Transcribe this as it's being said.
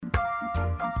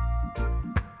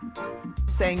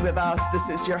staying with us. This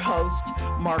is your host,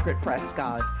 Margaret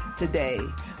Prescott. Today,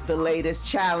 the latest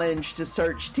challenge to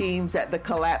search teams at the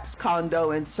collapsed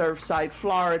condo in Surfside,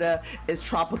 Florida is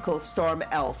Tropical Storm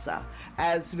Elsa.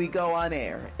 As we go on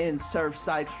air in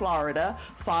Surfside, Florida,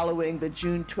 following the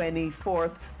June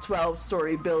 24th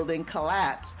 12-story building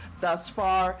collapse, thus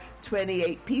far,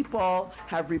 28 people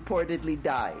have reportedly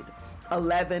died.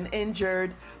 11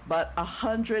 injured, but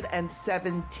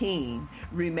 117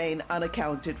 remain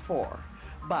unaccounted for.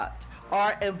 But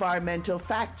are environmental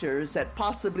factors that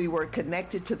possibly were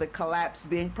connected to the collapse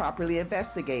being properly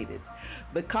investigated?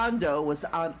 The condo was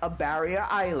on a barrier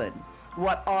island.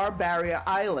 What are barrier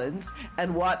islands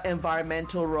and what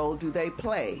environmental role do they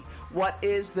play? What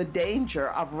is the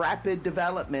danger of rapid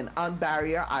development on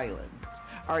barrier islands?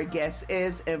 Our guest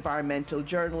is environmental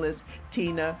journalist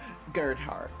Tina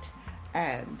Gerhardt.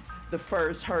 And the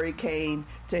first hurricane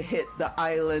to hit the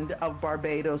island of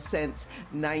Barbados since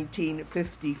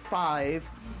 1955,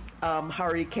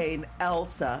 Hurricane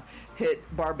Elsa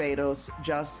hit Barbados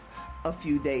just a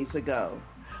few days ago.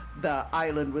 The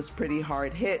island was pretty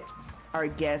hard hit. Our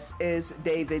guest is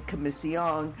David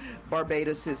Commission,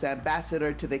 Barbados'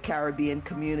 ambassador to the Caribbean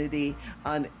community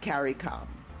on CARICOM.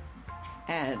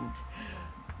 And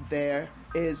there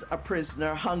is a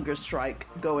prisoner hunger strike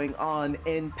going on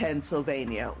in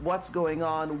Pennsylvania. What's going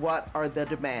on? What are the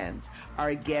demands?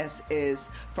 Our guest is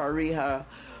Fariha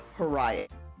Horayat,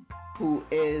 who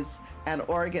is an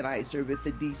organizer with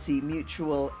the DC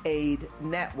Mutual Aid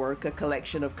Network, a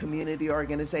collection of community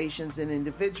organizations and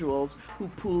individuals who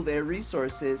pool their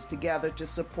resources together to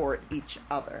support each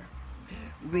other.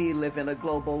 We live in a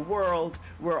global world.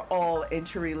 We're all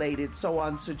interrelated. So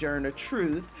on Sojourner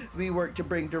Truth, we work to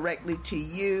bring directly to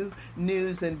you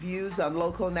news and views on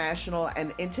local, national,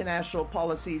 and international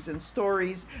policies and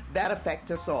stories that affect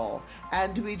us all.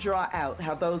 And we draw out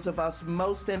how those of us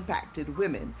most impacted,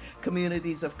 women,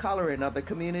 communities of color, and other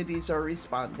communities are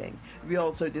responding. We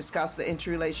also discuss the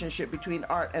interrelationship between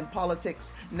art and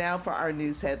politics. Now for our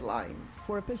news headlines.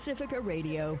 For Pacifica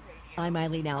Radio, I'm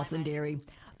Eileen Alfandary.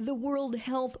 The World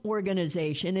Health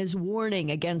Organization is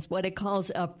warning against what it calls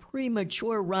a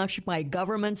premature rush by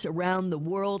governments around the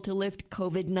world to lift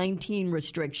COVID-19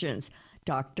 restrictions.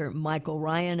 Dr. Michael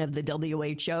Ryan of the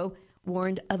WHO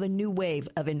warned of a new wave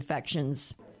of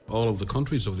infections. All of the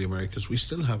countries of the Americas, we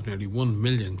still have nearly 1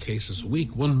 million cases a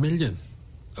week. 1 million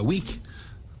a week.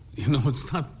 You know,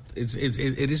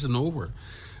 it isn't over.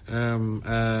 And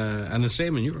the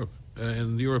same in Europe.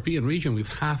 In the European region, we've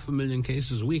 500,000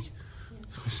 cases a week.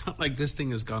 It's not like this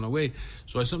thing has gone away.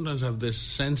 So I sometimes have this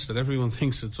sense that everyone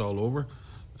thinks it's all over,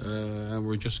 and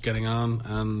we're just getting on.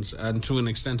 And to an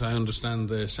extent, I understand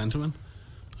the sentiment.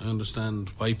 I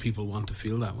understand why people want to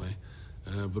feel that way.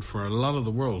 But for a lot of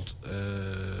the world,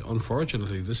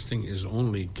 unfortunately, this thing is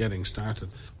only getting started.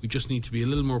 We just need to be a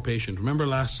little more patient. Remember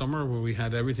last summer where we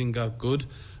had everything got good,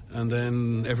 and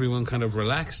then everyone kind of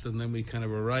relaxed, and then we kind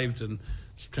of arrived in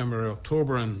September or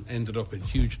October and ended up in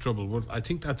huge trouble. Well, I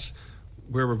think that's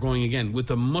where we're going again, with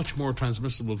a much more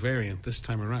transmissible variant this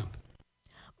time around.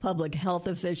 Public health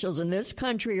officials in this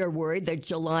country are worried that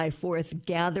July 4th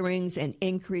gatherings and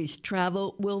increased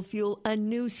travel will fuel a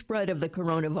new spread of the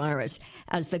coronavirus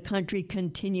as the country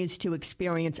continues to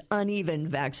experience uneven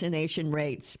vaccination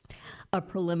rates. A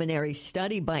preliminary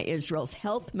study by Israel's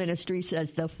health ministry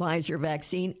says the Pfizer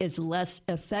vaccine is less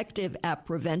effective at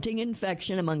preventing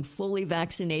infection among fully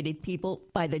vaccinated people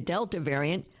by the Delta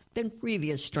variant than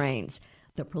previous strains.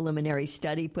 The preliminary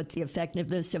study put the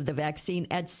effectiveness of the vaccine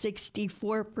at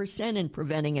 64% in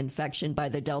preventing infection by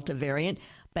the Delta variant,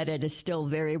 but it is still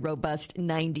very robust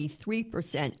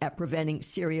 93% at preventing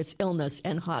serious illness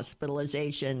and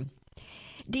hospitalization.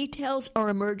 Details are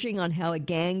emerging on how a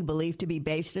gang believed to be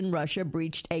based in Russia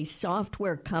breached a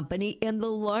software company in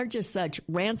the largest such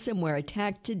ransomware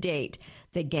attack to date.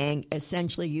 The gang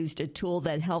essentially used a tool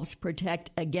that helps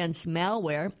protect against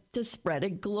malware to spread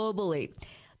it globally.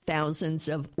 Thousands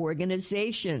of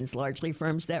organizations, largely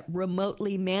firms that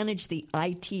remotely manage the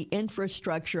IT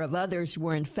infrastructure of others,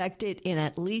 were infected in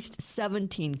at least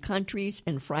 17 countries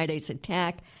in Friday's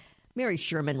attack. Mary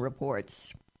Sherman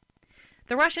reports.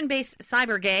 The Russian-based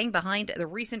cyber gang behind the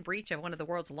recent breach of one of the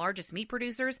world's largest meat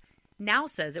producers now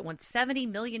says it wants $70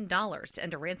 million to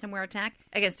end a ransomware attack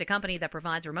against a company that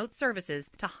provides remote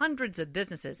services to hundreds of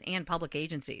businesses and public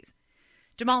agencies.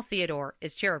 Jamal Theodore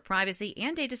is chair of privacy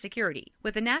and data security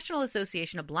with the National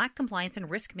Association of Black Compliance and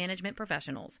Risk Management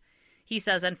Professionals. He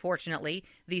says, unfortunately,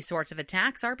 these sorts of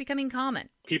attacks are becoming common.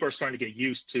 People are starting to get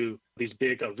used to these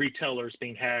big retailers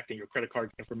being hacked and your credit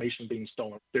card information being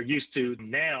stolen. They're used to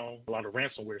now a lot of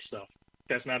ransomware stuff.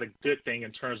 that's not a good thing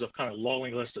in terms of kind of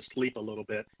lulling us to sleep a little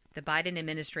bit. The Biden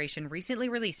administration recently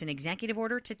released an executive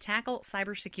order to tackle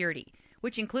cybersecurity,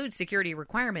 which includes security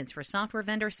requirements for software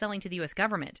vendors selling to the U.S.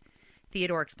 government.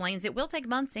 Theodore explains it will take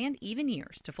months and even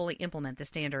years to fully implement the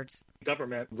standards. The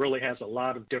government really has a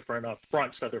lot of different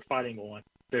fronts that they're fighting on.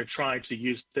 They're trying to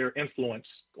use their influence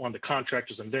on the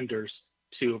contractors and vendors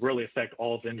to really affect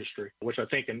all of the industry, which I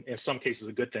think in some cases is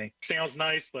a good thing. Sounds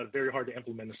nice, but very hard to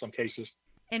implement in some cases.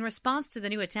 In response to the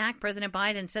new attack, President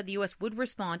Biden said the U.S. would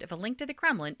respond if a link to the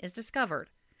Kremlin is discovered.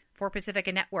 For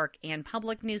Pacifica Network and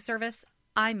Public News Service,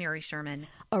 I'm Mary Sherman.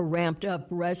 A ramped-up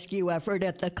rescue effort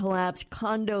at the collapsed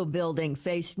condo building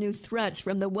faced new threats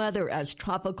from the weather as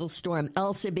Tropical Storm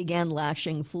Elsa began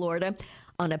lashing Florida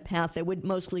on a path that would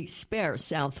mostly spare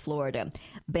South Florida.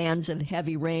 Bands of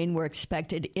heavy rain were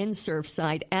expected in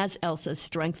Surfside as Elsa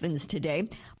strengthens today,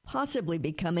 possibly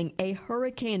becoming a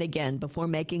hurricane again before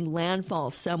making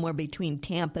landfall somewhere between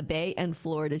Tampa Bay and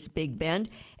Florida's Big Bend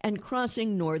and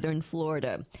crossing northern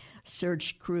Florida.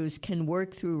 Search crews can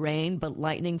work through rain, but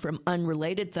lightning from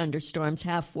unrelated thunderstorms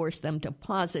have forced them to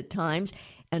pause at times,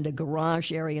 and a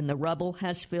garage area in the rubble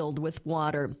has filled with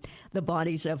water. The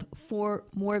bodies of 4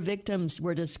 more victims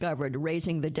were discovered,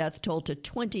 raising the death toll to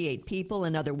 28 people.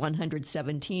 Another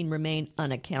 117 remain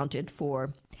unaccounted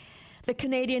for. The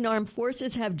Canadian Armed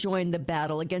Forces have joined the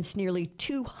battle against nearly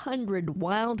 200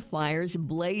 wildfires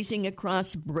blazing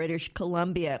across British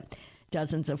Columbia.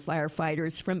 Dozens of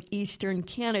firefighters from eastern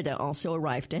Canada also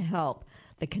arrived to help.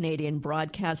 The Canadian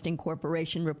Broadcasting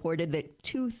Corporation reported that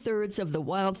 2/3 of the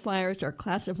wildfires are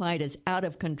classified as out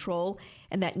of control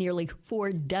and that nearly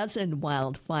 4 dozen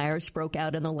wildfires broke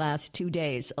out in the last 2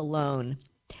 days alone.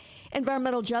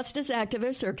 Environmental justice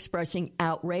activists are expressing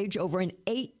outrage over an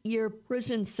 8-year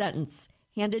prison sentence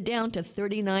handed down to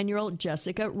 39-year-old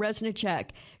Jessica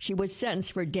Reznicek. She was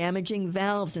sentenced for damaging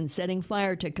valves and setting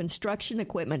fire to construction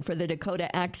equipment for the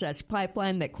Dakota Access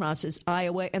Pipeline that crosses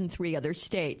Iowa and 3 other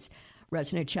states.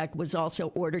 Reznicek was also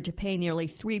ordered to pay nearly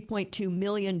 $3.2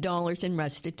 million in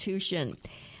restitution.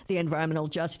 The environmental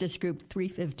justice group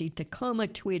 350 Tacoma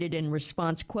tweeted in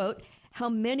response, quote, "How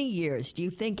many years do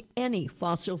you think any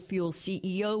fossil fuel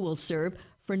CEO will serve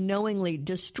for knowingly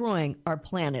destroying our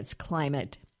planet's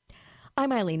climate?"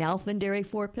 I'm Eileen Alfandary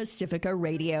for Pacifica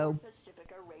Radio.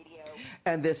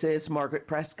 And this is Margaret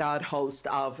Prescott, host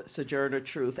of Sojourner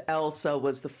Truth. Elsa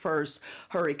was the first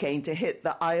hurricane to hit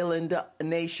the island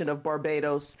nation of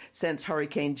Barbados since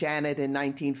Hurricane Janet in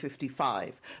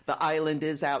 1955. The island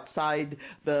is outside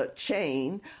the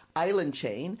island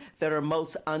chain that are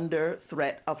most under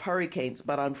threat of hurricanes.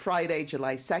 But on Friday,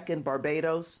 July 2nd,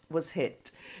 Barbados was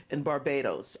hit. In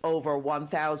Barbados, over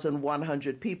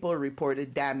 1,100 people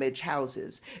reported damaged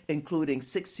houses, including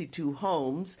 62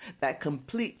 homes that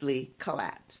completely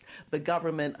collapsed. The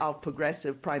government of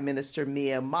Progressive Prime Minister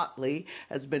Mia Mottley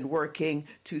has been working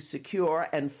to secure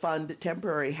and fund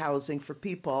temporary housing for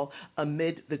people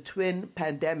amid the twin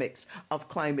pandemics of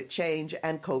climate change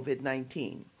and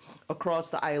COVID-19. Across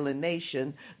the island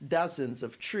nation, dozens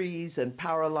of trees and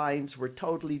power lines were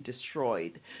totally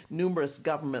destroyed. Numerous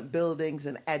government buildings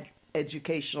and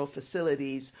educational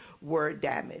facilities were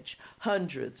damaged.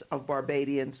 Hundreds of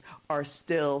Barbadians are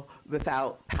still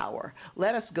without power.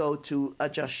 Let us go to a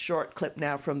just short clip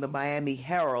now from the Miami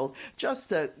Herald just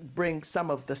to bring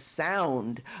some of the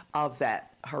sound of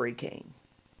that hurricane.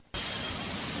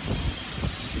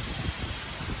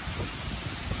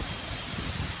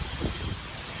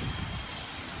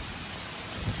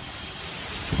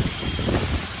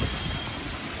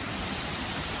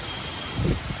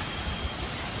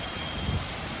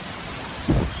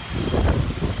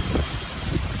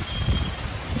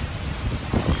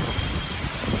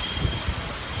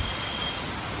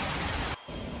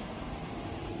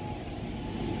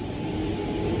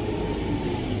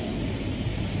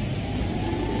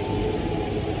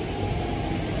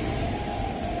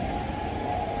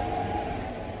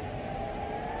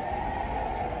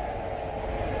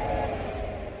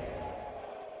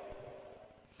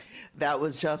 That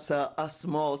was just a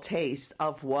small taste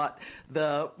of what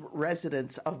the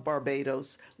residents of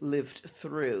Barbados lived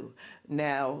through.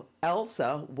 Now,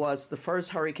 Elsa was the first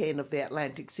hurricane of the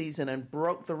Atlantic season and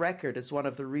broke the record as one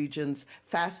of the region's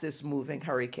fastest moving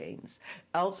hurricanes.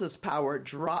 Elsa's power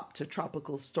dropped to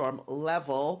tropical storm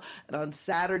level, and on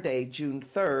Saturday, June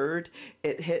 3rd,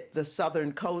 it hit the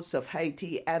southern coast of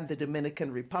Haiti and the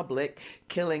Dominican Republic,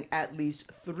 killing at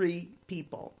least 3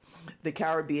 people. The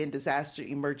Caribbean Disaster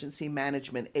Emergency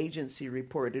Management Agency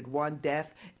reported one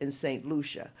death in St.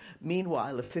 Lucia.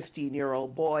 Meanwhile, a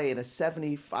 15-year-old boy and a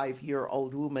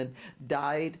 75-year-old woman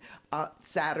died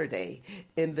Saturday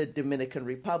in the Dominican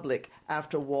Republic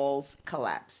after walls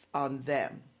collapsed on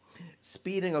them.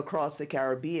 Speeding across the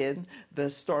Caribbean, the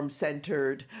storm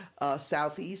centered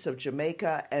southeast of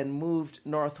Jamaica and moved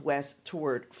northwest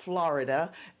toward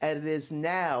Florida, and it is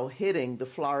now hitting the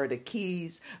Florida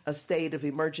Keys. A state of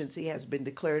emergency has been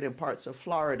declared in parts of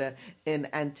Florida in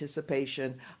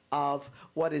anticipation of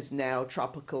what is now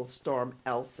Tropical Storm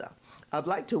Elsa. I'd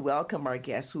like to welcome our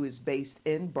guest, who is based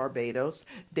in Barbados,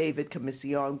 David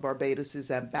Commission,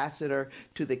 Barbados' ambassador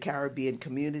to the Caribbean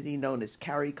community known as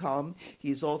CARICOM.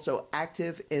 He's also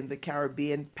active in the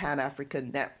Caribbean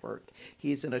Pan-African Network.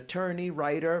 He's an attorney,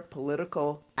 writer,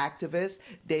 political activist.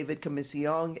 David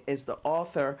Commission is the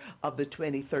author of the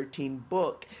 2013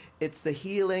 book, It's the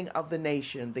Healing of the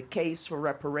Nation, The Case for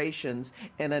Reparations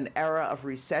in an Era of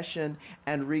Recession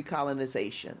and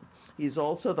Recolonization. He's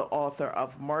also the author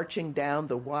of Marching Down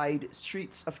the Wide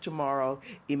Streets of Tomorrow,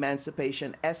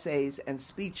 Emancipation Essays and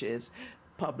Speeches,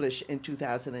 published in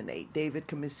 2008. David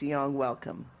Commission,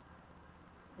 welcome.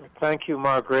 Thank you,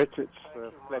 Margaret. It's a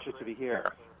pleasure to be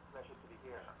here.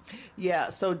 Yeah,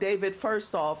 so David,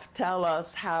 first off, tell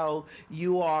us how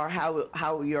you are,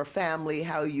 how your family,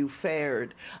 how you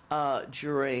fared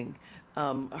during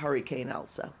Hurricane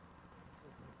Elsa.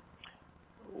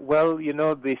 Well,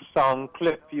 the song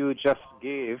clip you just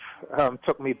gave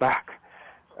took me back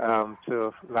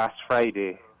to last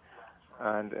Friday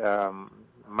and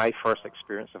my first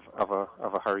experience of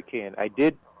a hurricane. I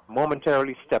did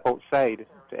momentarily step outside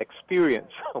to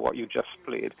experience what you just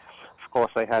played. Of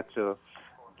course, I had to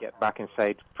get back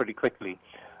inside pretty quickly.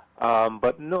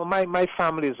 But no, my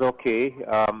family is okay.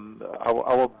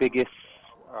 Our biggest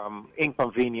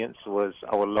inconvenience was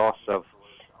our loss of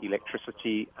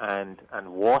electricity and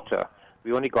water.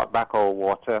 We only got back our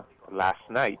water last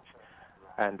night,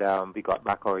 and we got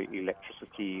back our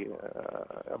electricity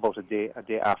about a day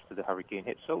after the hurricane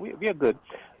hit. So we are good.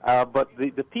 But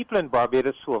the people in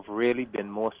Barbados who have really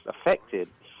been most affected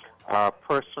are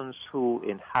persons who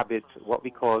inhabit what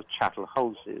we call chattel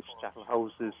houses. Chattel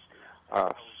houses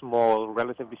are small,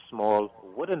 relatively small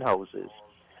wooden houses.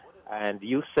 And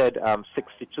you said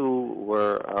 62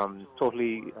 were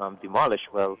totally demolished.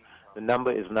 Well, the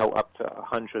number is now up to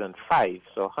 105.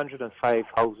 So 105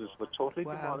 houses were totally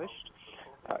demolished.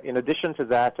 In addition to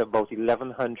that, about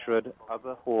 1,100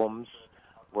 other homes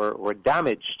were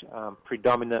damaged,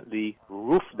 predominantly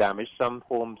roof damage. Some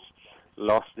homes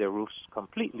lost their roofs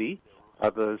completely.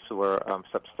 Others were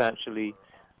substantially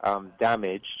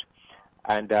damaged.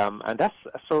 And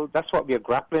that's what we are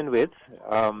grappling with.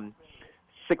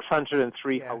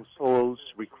 603 households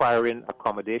requiring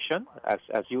accommodation,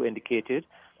 as you indicated.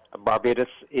 Barbados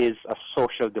is a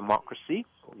social democracy.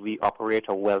 We operate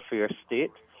a welfare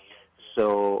state.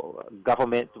 So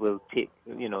government will take,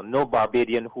 no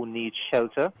Barbadian who needs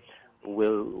shelter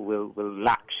will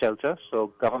lack shelter.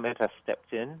 So government has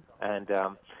stepped in and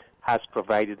has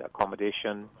provided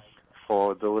accommodation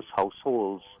for those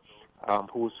households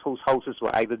whose houses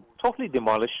were either totally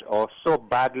demolished or so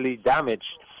badly damaged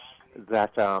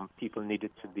that people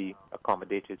needed to be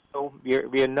accommodated. So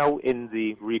we are now in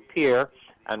the repair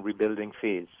and rebuilding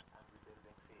phase.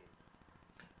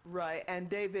 Right. And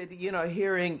David,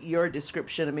 hearing your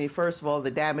description, first of all,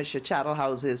 the damage to chattel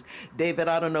houses. David,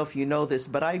 I don't know if you know this,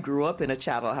 but I grew up in a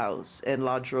chattel house in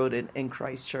Lodge Road in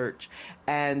Christchurch.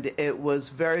 And it was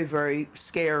very, very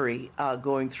scary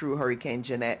going through Hurricane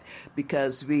Jeanette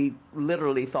because we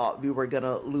literally thought we were going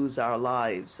to lose our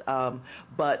lives.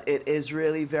 But it is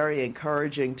really very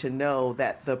encouraging to know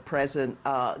that the present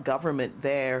government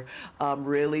there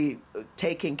really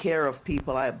taking care of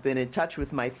people. I've been in touch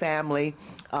with my family.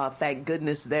 Thank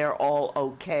goodness they're all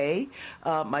okay.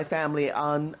 My family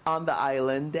on the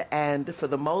island, and for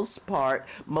the most part,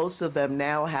 most of them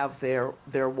now have their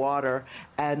water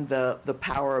and the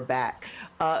power back.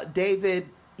 David,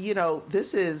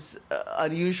 this is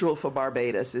unusual for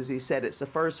Barbados. As you said, it's the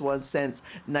first one since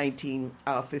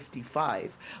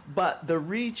 1955. But the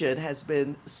region has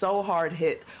been so hard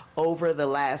hit over the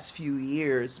last few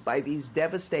years by these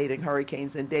devastating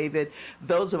hurricanes. And David,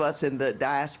 those of us in the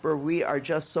diaspora, we are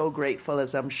just so grateful,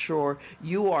 as I'm sure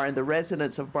you are, and the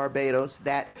residents of Barbados,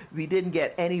 that we didn't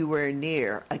get anywhere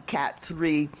near a Cat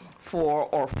 3, 4,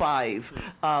 or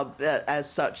 5 as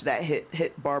such that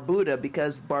hit Barbuda,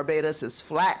 because Barbados, as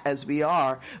flat as we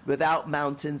are, without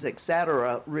mountains,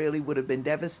 etc., really would have been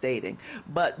devastating.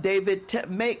 But David,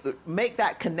 make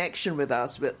that connection with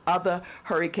us with other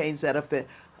hurricanes that have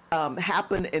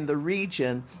happened in the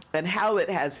region and how it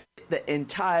has hit the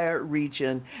entire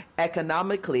region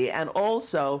economically, and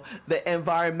also the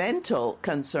environmental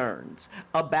concerns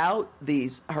about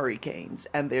these hurricanes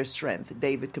and their strength.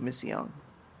 David Commission.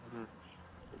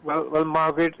 Well,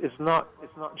 Margaret, it's not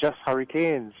just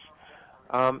hurricanes.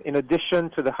 In addition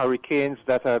to the hurricanes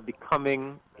that are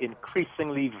becoming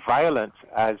increasingly violent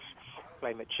as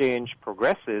climate change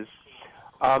progresses,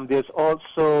 there's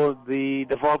also the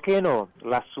volcano,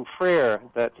 La Soufrière,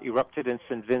 that erupted in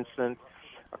St. Vincent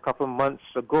a couple months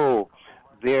ago.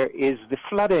 There is the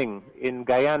flooding in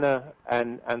Guyana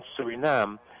and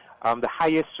Suriname, the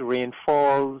highest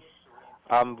rainfalls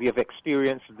we have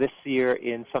experienced this year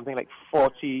in something like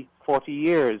 40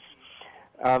 years.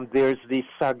 There's the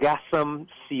sargassum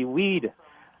seaweed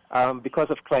because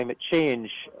of climate change.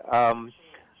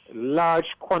 Large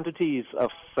quantities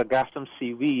of sargassum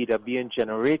seaweed are being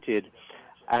generated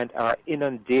and are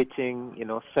inundating,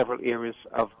 several areas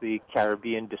of the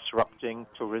Caribbean, disrupting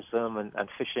tourism and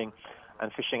fishing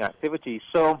activities.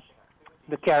 So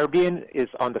the Caribbean is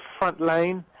on the front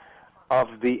line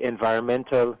of the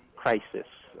environmental crisis,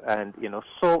 and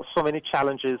so many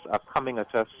challenges are coming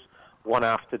at us one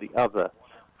after the other.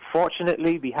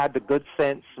 Fortunately, we had the good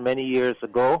sense many years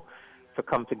ago to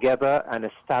come together and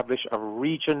establish a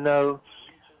regional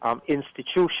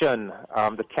institution,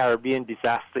 the Caribbean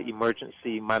Disaster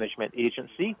Emergency Management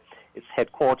Agency. It's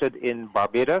headquartered in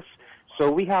Barbados. So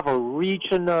we have a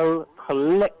regional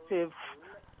collective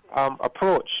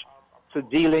approach to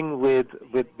dealing with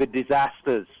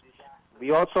disasters.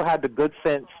 We also had the good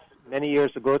sense many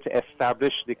years ago to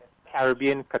establish the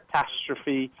Caribbean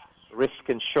Catastrophe Risk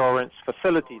Insurance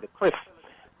Facility, the CRIF,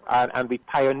 and we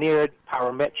pioneered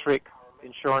parametric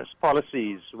insurance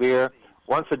policies where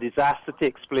once a disaster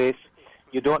takes place,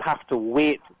 you don't have to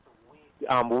wait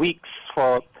weeks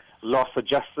for loss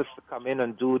adjusters to come in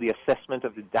and do the assessment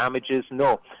of the damages.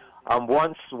 No.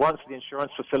 Once the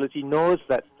insurance facility knows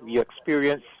that you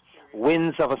experience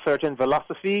winds of a certain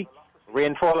velocity,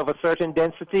 rainfall of a certain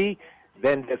density,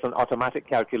 then there's an automatic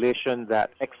calculation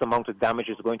that X amount of damage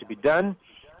is going to be done,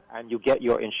 and you get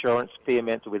your insurance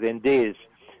payment within days.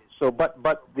 So, but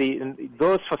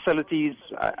those facilities,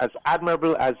 as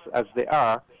admirable as they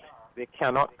are, they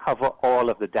cannot cover all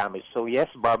of the damage. So yes,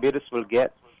 Barbados will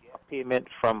get a payment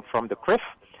from the CRIF,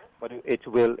 but it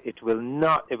will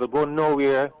go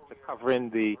nowhere to covering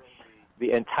the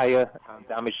entire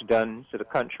damage done to the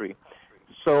country.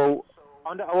 So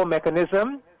under our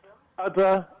mechanism,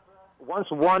 once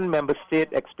one member state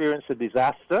experiences a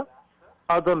disaster,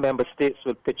 other member states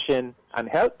will pitch in and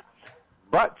help.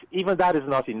 But even that is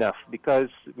not enough because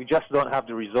we just don't have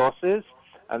the resources,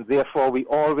 and therefore we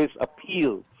always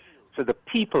appeal to the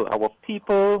people, our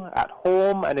people at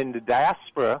home and in the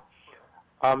diaspora,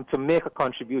 to make a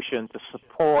contribution to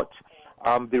support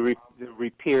the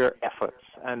repair efforts.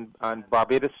 And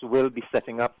Barbados will be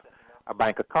setting up a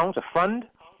bank account, a fund.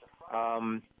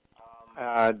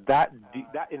 That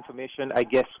information, I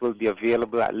guess, will be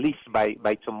available at least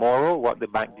by tomorrow, what the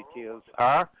bank details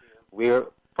are, where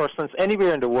persons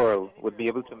anywhere in the world would be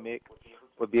able to make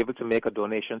a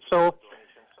donation. So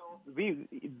this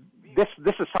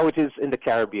is how it is in the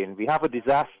Caribbean. We have a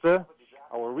disaster.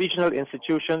 Our regional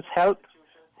institutions help.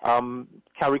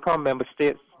 CARICOM member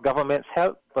states governments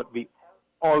help, but we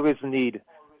always need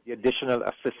the additional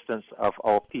assistance of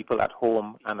our people at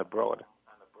home and abroad.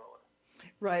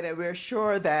 Right, and we're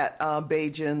sure that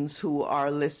Bajans who are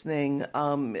listening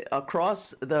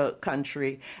across the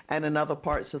country and in other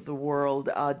parts of the world,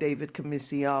 David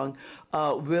Commission,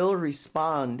 will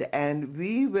respond, and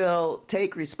we will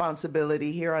take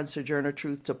responsibility here on Sojourner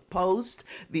Truth to post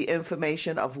the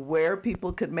information of where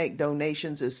people could make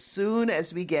donations as soon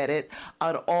as we get it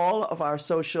on all of our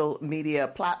social media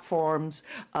platforms,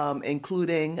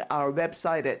 including our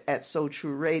website at So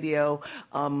True Radio,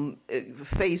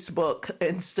 Facebook,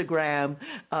 Instagram,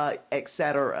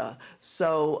 etc.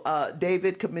 So,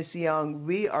 David Commission,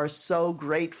 we are so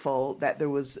grateful that there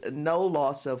was no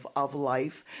loss of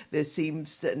life. There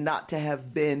seems not to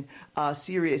have been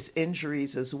serious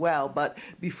injuries as well. But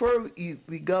before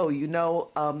we go,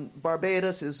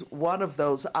 Barbados is one of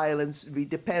those islands. We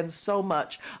depend so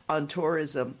much on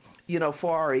tourism,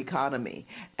 for our economy.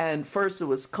 And first it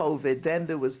was COVID, then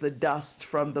there was the dust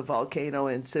from the volcano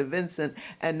in St. Vincent,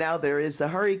 and now there is the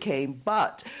hurricane.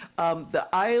 But the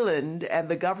island and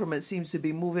the government seems to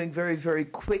be moving very, very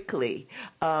quickly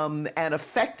and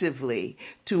effectively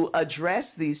to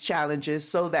address these challenges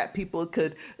so that people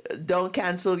don't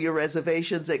cancel your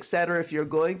reservations, etc. if you're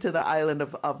going to the island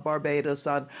of Barbados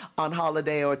on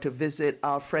holiday or to visit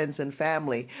our friends and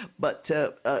family, but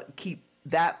to keep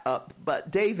that up.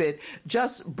 But David,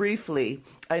 just briefly,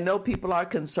 I know people are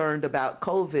concerned about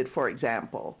COVID, for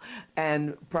example,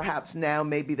 and perhaps now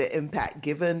maybe the impact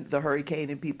given the hurricane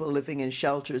and people living in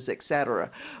shelters, etc.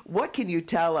 What can you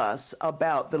tell us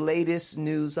about the latest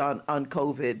news on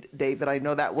COVID, David? I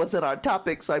know that wasn't our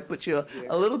topic, so I put you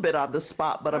a little bit on the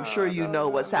spot, but I'm sure you know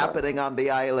what's happening on the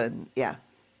island. Yeah.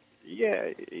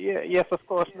 Yes, of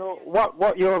course. No,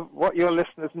 what your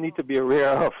listeners need to be aware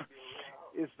of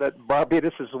is that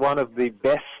Barbados is one of the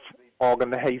best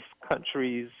organized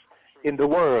countries in the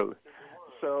world.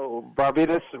 So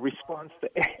Barbados responds to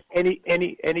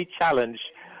any challenge.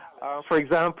 For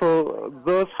example,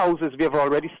 those houses, we have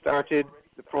already started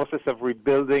the process of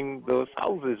rebuilding those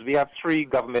houses. We have 3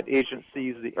 government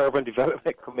agencies, the Urban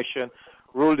Development Commission,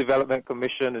 Rural Development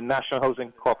Commission, and National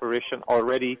Housing Corporation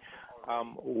already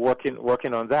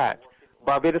working on that.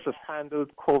 Barbados has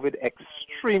handled COVID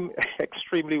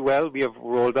extremely well. We have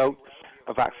rolled out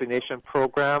a vaccination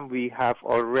program. We have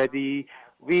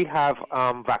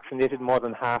vaccinated more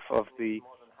than half of the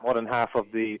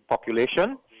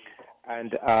population,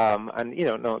 and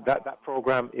that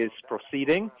program is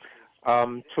proceeding.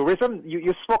 Tourism.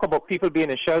 You spoke about people being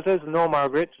in shelters. No,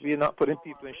 Margaret, we are not putting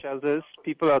people in shelters.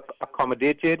 People are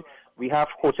accommodated. We have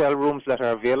hotel rooms that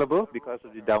are available because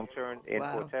of the downturn in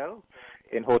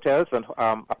hotels and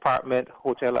apartment.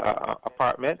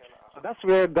 So that's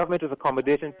where government is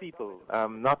accommodating people,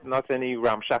 not any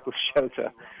ramshackle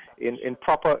shelter, in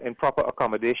proper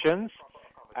accommodations.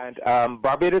 And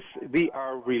Barbados, we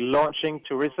are relaunching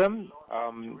tourism.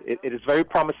 It is very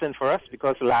promising for us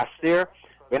because last year,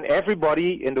 when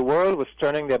everybody in the world was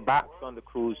turning their backs on the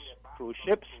cruise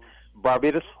ships,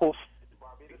 Barbados hosted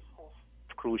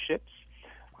cruise ships.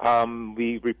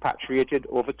 We repatriated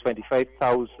over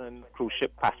 25,000 cruise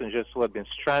ship passengers who had been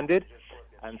stranded,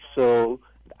 and so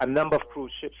a number of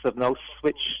cruise ships have now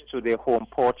switched to their home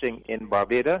porting in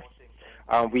Barbados.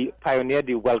 We pioneered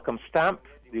the welcome stamp,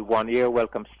 the 1-year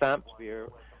welcome stamp, where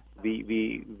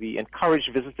we encourage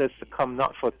visitors to come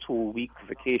not for a 2-week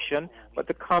vacation, but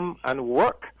to come and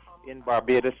work in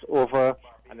Barbados over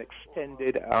an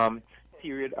extended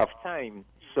period of time.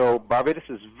 So Barbados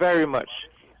is very much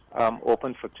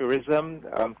open for tourism.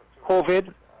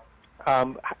 COVID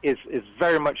is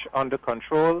very much under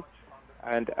control,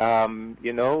 and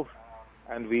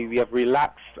and we have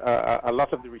relaxed a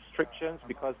lot of the restrictions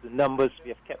because we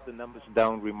have kept the numbers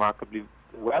down remarkably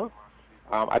well.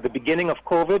 At the beginning of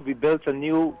COVID, we built a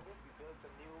new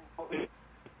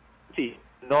city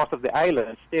north of the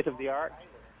island, state of the art,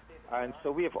 and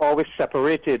so we have always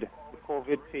separated the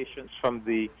COVID patients from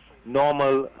the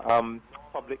normal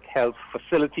public health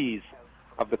facilities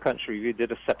of the country. We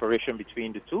did a separation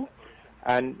between the two,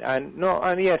 and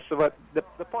yes. But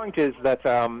the point is that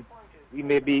we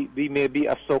may be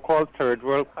a so-called third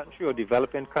world country or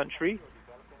developing country,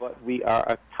 but we are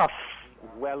a tough,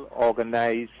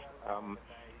 well-organized,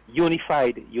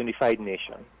 unified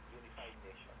nation.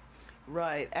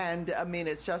 Right, and I mean,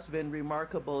 it's just been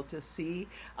remarkable to see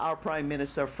our Prime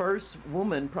Minister, first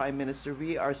woman Prime Minister.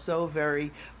 We are so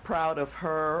very proud of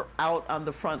her, out on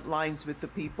the front lines with the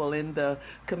people in the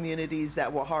communities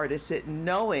that were hardest hit,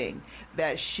 knowing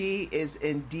that she is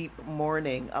in deep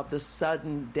mourning of the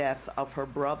sudden death of her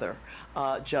brother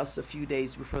just a few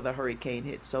days before the hurricane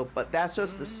hit. So, but that's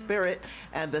just the spirit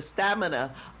and the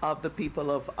stamina of the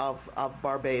people of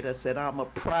Barbados, and I'm a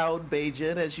proud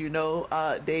Bajan, as you know,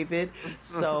 David.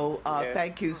 So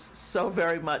thank you so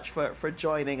very much for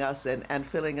joining us and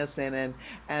filling us in,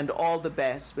 and all the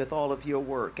best with all of your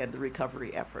work and the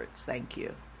recovery efforts. Thank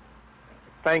you.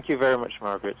 Thank you very much,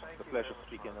 Margaret. It's a pleasure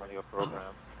speaking on your program.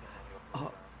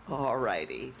 All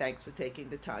righty. Thanks for taking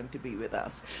the time to be with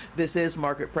us. This is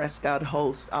Margaret Prescott,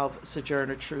 host of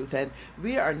Sojourner Truth, and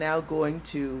we are now going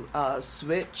to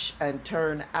switch and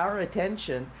turn our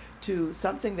attention to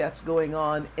something that's going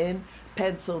on in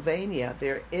Pennsylvania.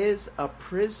 There is a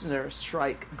prisoner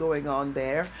strike going on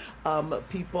there.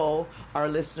 People, our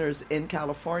listeners in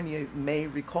California, may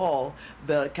recall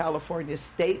the California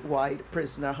statewide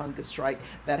prisoner hunger strike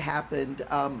that happened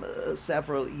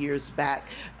several years back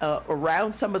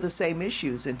around some of the same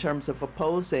issues in terms of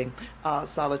opposing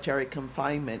solitary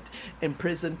confinement.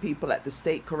 Imprisoned people at the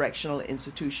State Correctional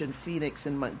Institution Phoenix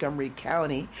in Montgomery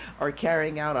County are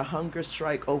carrying out a hunger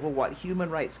strike over what Human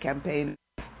Rights Campaign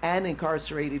and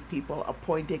incarcerated people are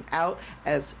pointing out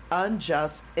as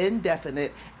unjust,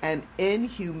 indefinite, and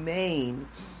inhumane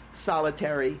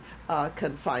solitary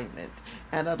confinement.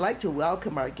 And I'd like to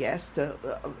welcome our guest to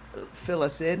fill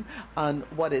us in on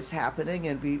what is happening.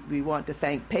 And we want to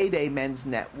thank Payday Men's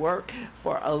Network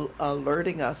for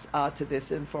alerting us to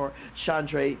this, and for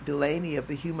Chandra Delaney of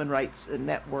the Human Rights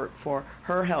Network for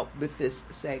her help with this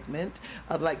segment.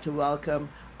 I'd like to welcome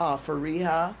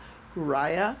Fariha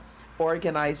Huraya,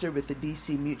 organizer with the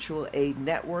DC Mutual Aid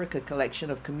Network, a collection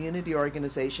of community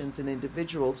organizations and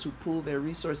individuals who pool their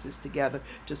resources together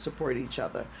to support each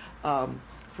other.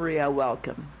 Fariha,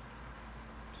 welcome.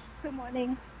 Good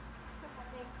morning.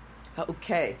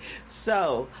 Okay,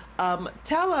 so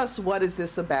tell us, what is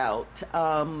this about?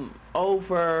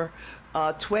 Over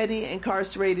 20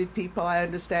 incarcerated people, I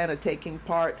understand, are taking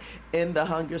part in the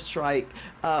hunger strike.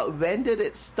 When did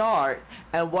it start,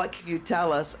 and what can you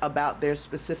tell us about their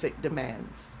specific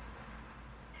demands?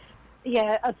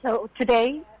 Yeah, so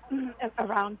today,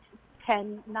 around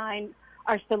 10-9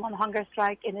 are still on hunger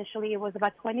strike. Initially, it was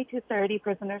about 20 to 30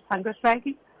 prisoners hunger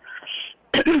striking.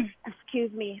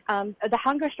 Excuse me. The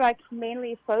hunger strike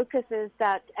mainly focuses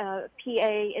that PA,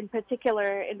 in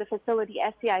particular, in the facility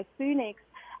SCI Phoenix,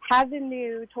 has a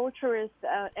new torturous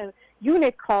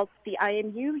unit called the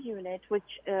IMU unit,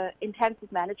 which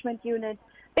Intensive Management Unit,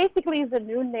 basically is a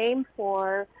new name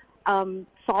for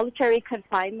solitary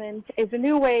confinement, is a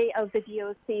new way of the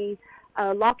DOC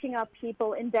locking up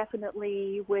people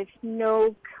indefinitely with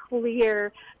no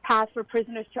clear path for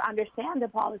prisoners to understand the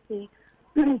policy,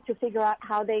 to figure out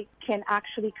how they can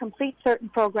actually complete certain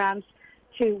programs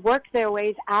to work their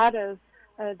ways out of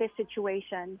this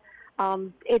situation.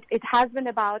 It has been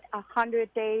about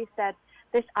 100 days that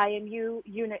this IMU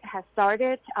unit has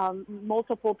started.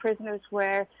 Multiple prisoners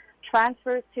were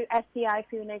transferred to SCI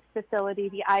Phoenix facility,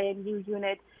 the IMU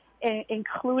unit,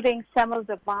 including some of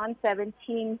the Bond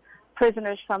 17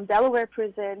 prisoners from Delaware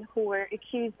prison who were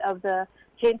accused of the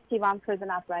James T. Bond prison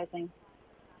uprising.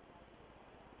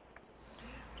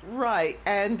 Right,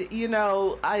 and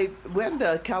when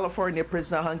the California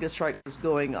prisoner hunger strike was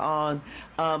going on,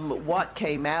 what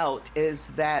came out is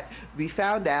that we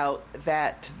found out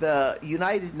that the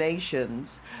United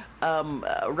Nations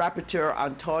rapporteur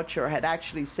on torture had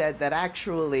actually said that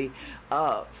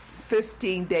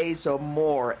 15 days or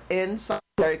more in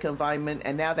solitary confinement,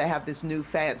 and now they have this new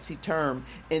fancy term,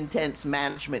 intense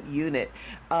management unit,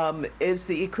 is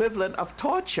the equivalent of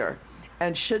torture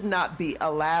and should not be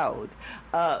allowed.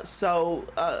 So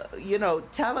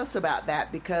tell us about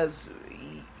that, because,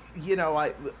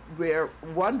 we're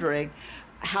wondering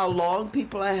how long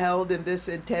people are held in this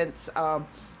intense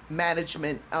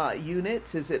management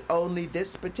units. Is it only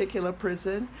this particular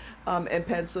prison in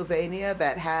Pennsylvania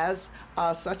that has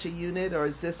such a unit, or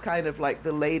is this kind of like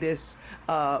the latest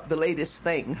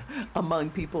thing among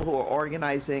people who are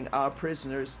organizing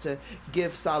prisoners to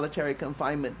give solitary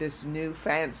confinement this new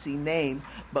fancy name,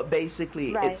 but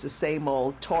basically Right. it's the same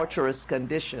old torturous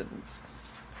conditions?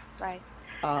 Right.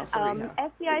 Fariha.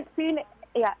 SCI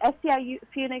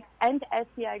Phoenix and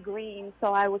SCI Green,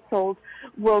 so I was told,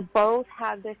 will both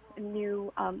have this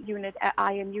new unit,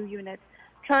 IMU unit.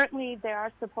 Currently, they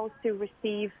are supposed to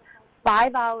receive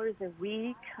 5 hours a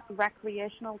week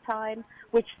recreational time,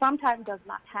 which sometimes does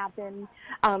not happen.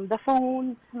 The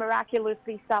phones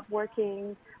miraculously stop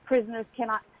working. Prisoners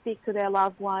cannot speak to their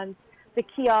loved ones. The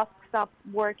kiosks stop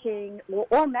working,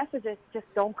 or messages just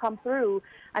don't come through.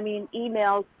 I mean,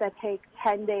 emails that take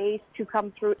 10 days to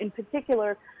come through, in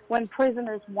particular when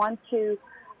prisoners want to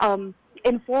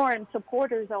inform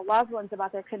supporters or loved ones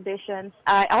about their conditions.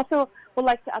 I also would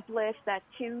like to uplift that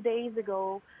 2 days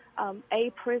ago, a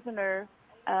prisoner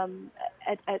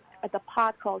at the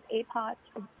pod called APOT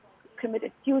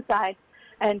committed suicide.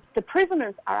 And the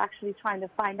prisoners are actually trying to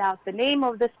find out the name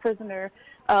of this prisoner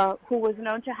who was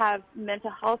known to have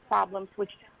mental health problems,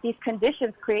 which these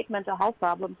conditions create mental health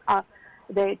problems.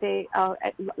 They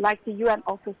like the UN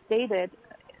also stated,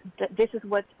 that this is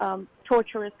what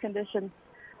torturous conditions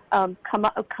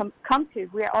come to.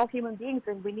 We are all human beings,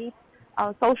 and we need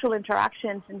social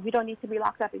interactions, and we don't need to be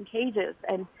locked up in cages.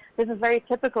 And this is very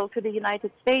typical to the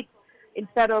United States.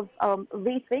 Instead of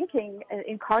rethinking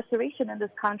incarceration in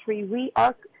this country, we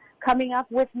are coming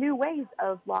up with new ways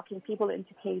of locking people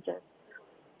into cages.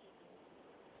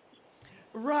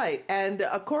 Right, and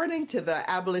according to the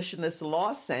Abolitionist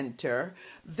Law Center,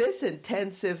 this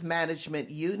intensive management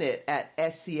unit at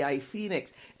SCI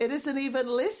Phoenix, it isn't even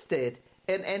listed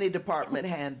in any department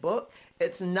handbook.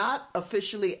 It's not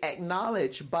officially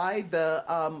acknowledged by the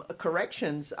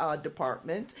corrections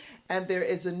department, and there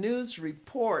is a news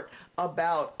report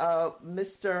about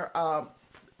Mr.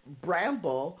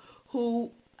 Bramble,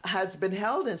 who has been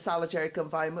held in solitary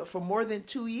confinement for more than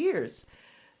 2 years.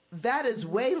 that is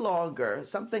way longer,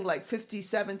 something like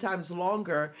 57 times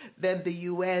longer than the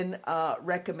UN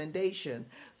recommendation.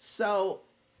 So,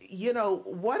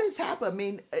 what has happened? I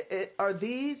mean,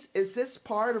 is this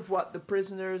part of what the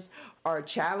prisoners are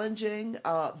challenging,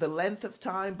 the length of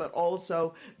time, but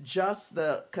also just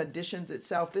the conditions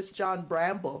itself? This John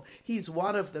Bramble, he's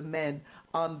one of the men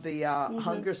on the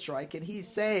hunger strike, and he's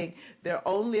saying they're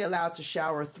only allowed to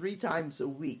shower 3 times a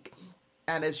week.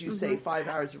 And as you say, 5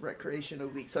 hours of recreation a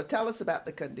week. So tell us about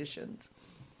the conditions.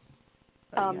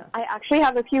 I actually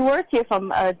have a few words here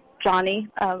from Johnny.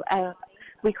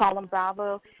 We call him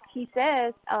Bravo. He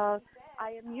says,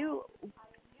 IMU,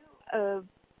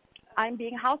 I'm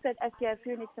being housed at SCI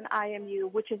Phoenix and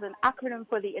IMU, which is an acronym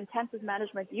for the Intensive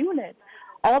Management Unit.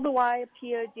 All the while,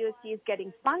 PODOC is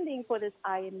getting funding for this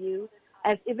IMU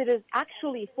as if it is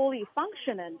actually fully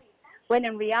functioning, when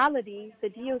in reality, the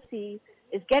DOC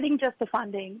is getting just the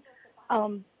funding.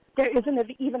 There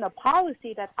isn't even a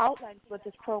policy that outlines what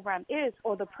this program is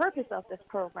or the purpose of this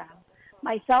program.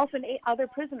 Myself and 8 other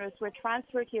prisoners were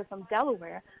transferred here from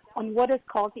Delaware on what is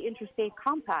called the Interstate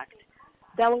Compact.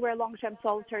 Delaware long-term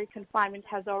solitary confinement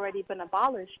has already been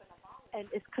abolished and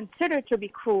is considered to be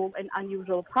cruel and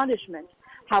unusual punishment.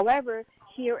 However,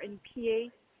 here in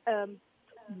PA,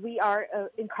 we are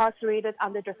incarcerated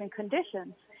under different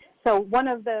conditions. So one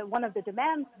of the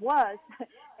demands was,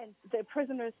 and the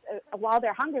prisoners, while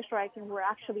they're hunger striking, were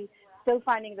actually still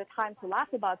finding the time to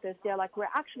laugh about this. They're like, we're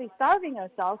actually starving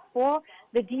ourselves for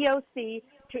the DOC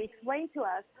to explain to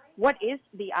us what is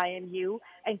the IMU,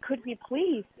 and could we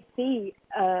please see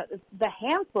the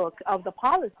handbook of the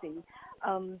policy.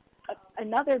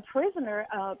 Another prisoner,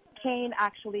 Kane,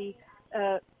 actually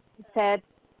said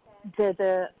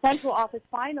the central office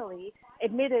finally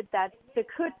admitted that they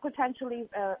could potentially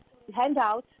hand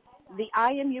out the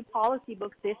IMU policy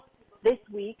book this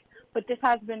week, but this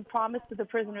has been promised to the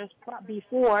prisoners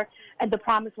before, and the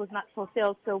promise was not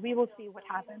fulfilled. So we will see what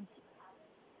happens.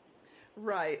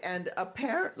 Right, and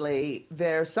apparently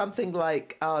there's something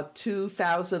like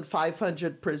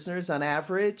 2,500 prisoners on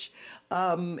average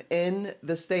in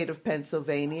the state of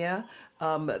Pennsylvania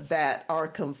that are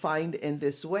confined in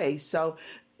this way. So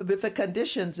with the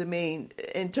conditions, I mean,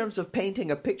 in terms of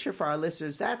painting a picture for our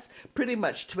listeners, that's pretty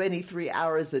much 23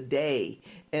 hours a day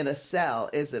in a cell,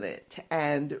 isn't it?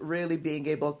 And really being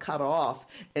able to cut off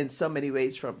in so many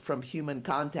ways from human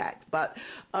contact. But,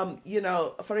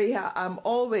 Fariha, I'm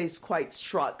always quite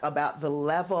struck about the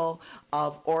level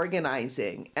of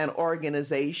organizing and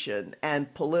organization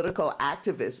and political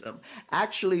activism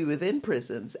actually within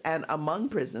prisons and among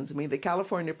prisons. I mean, the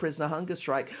California prisoner hunger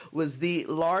strike was the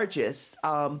largest.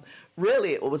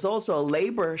 Really, it was also a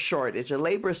labor shortage. A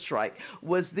labor strike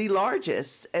was the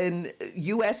largest in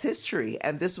U.S. history,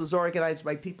 and this was organized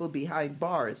by people behind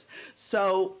bars.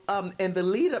 So in the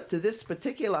lead up to this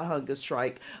particular hunger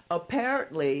strike,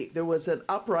 apparently there was an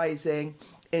uprising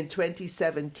in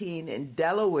 2017 in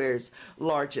Delaware's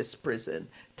largest prison.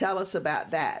 Tell us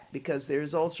about that, because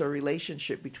there's also a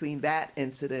relationship between that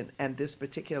incident and this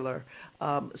particular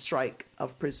strike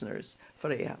of prisoners.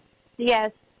 Fariha.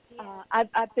 Yes.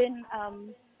 I've been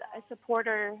a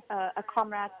supporter, a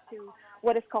comrade to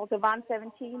what is called the Vaughn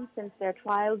 17 since their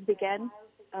trials began.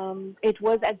 It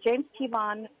was at James T.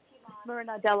 Vaughn,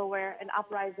 Smyrna, Delaware, an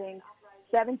uprising.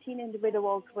 17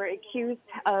 individuals were accused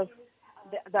of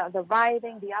the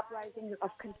rioting, the uprising,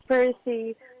 of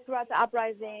conspiracy. Throughout the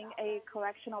uprising, a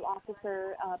correctional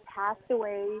officer passed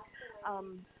away.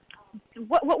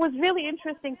 What was really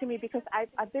interesting to me, because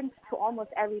I've been to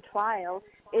almost every trial,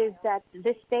 is that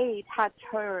the state had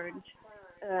turned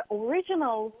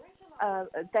originals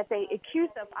that they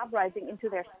accused of uprising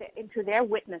into their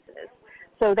witnesses.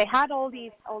 So they had all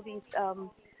these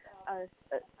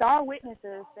star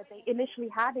witnesses that they initially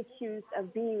had accused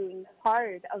of being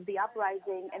part of the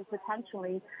uprising and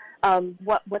potentially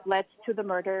what led to the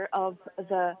murder of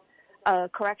the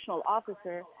correctional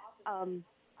officer.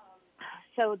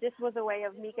 So this was a way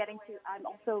of me getting to, I'm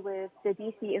also with the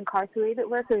D.C. Incarcerated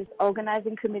Workers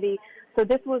Organizing Committee. So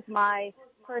this was my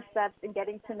first steps in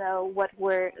getting to know what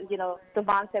were, the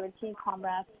Vaughn 17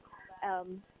 comrades.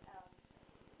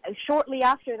 Shortly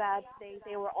after that,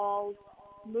 they were all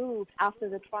moved after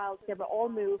the trials. They were all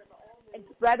moved and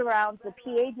spread around the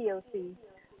PA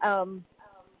DOC.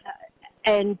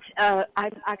 And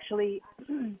I'm actually,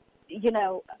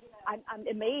 I'm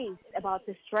amazed about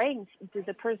the strength that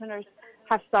the prisoners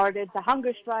have started the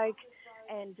hunger strike,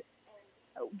 and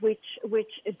which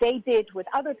they did with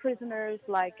other prisoners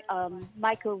like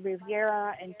Michael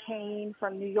Riviera and Kane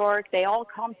from New York. They all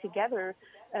come together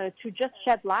to just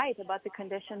shed light about the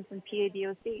conditions in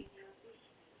PADOC.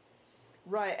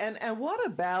 Right, and what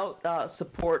about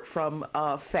support from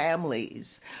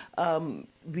families?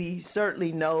 We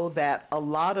certainly know that a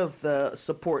lot of the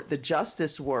support, the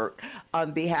justice work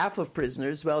on behalf of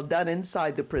prisoners, well, done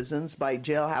inside the prisons by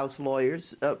jailhouse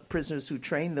lawyers, prisoners who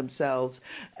train themselves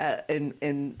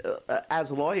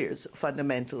as lawyers,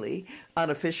 fundamentally,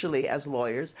 unofficially as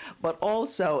lawyers, but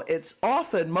also it's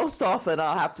often, most often,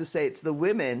 I'll have to say, it's the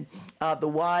women, the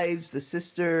wives, the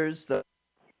sisters, the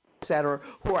etc.,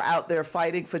 who are out there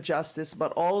fighting for justice,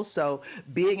 but also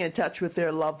being in touch with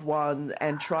their loved ones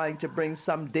and trying to bring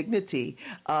some dignity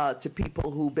to people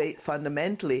who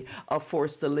fundamentally are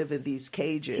forced to live in these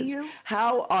cages.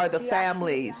 How are the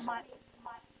families?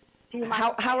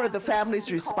 How are the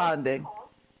families responding?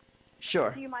 Sure.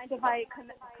 Do you mind if I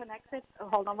connect it? Oh,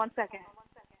 hold on one second.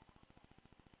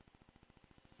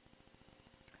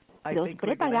 I think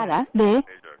we're prepagada de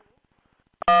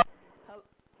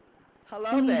Hello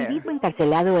un there. individuo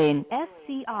encarcelado en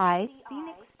SCI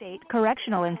Phoenix State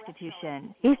Correctional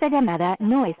Institution. Esta llamada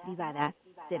no es privada.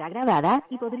 Será grabada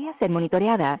y podría ser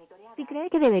monitoreada. Si cree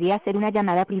que debería ser una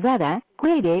llamada privada,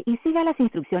 cuelgue y siga las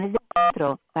instrucciones del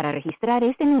centro para registrar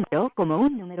este número como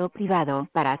un número privado,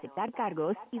 para aceptar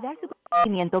cargos y dar su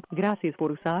conocimiento. Gracias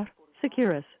por usar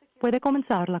Securus. Puede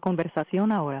comenzar la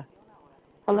conversación ahora.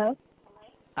 Hello?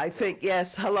 I think,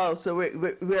 yes, hello. So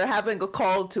we're having a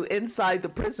call to inside the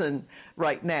prison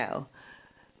right now.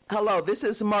 Hello, this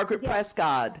is Margaret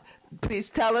Prescott. Please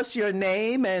tell us your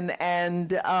name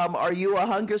and are you a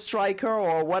hunger striker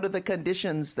or what are the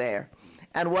conditions there?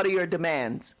 And what are your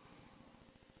demands?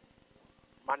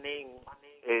 My name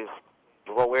is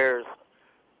Jerome Ayers.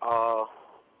 A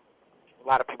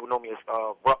lot of people know me as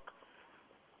Ruck.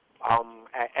 I'm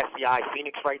at SCI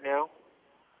Phoenix right now.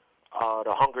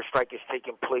 The hunger strike is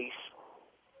taking place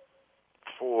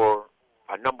for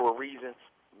a number of reasons.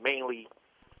 Mainly,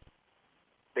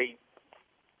 they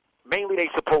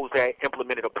suppose that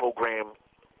implemented a program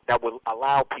that would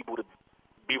allow people to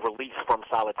be released from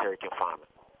solitary confinement.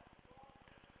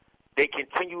 They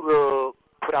continue to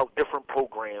put out different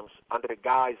programs under the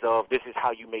guise of this is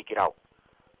how you make it out.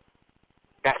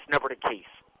 That's never the case.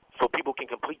 So people can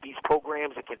complete these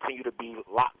programs and continue to be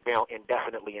locked down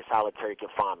indefinitely in solitary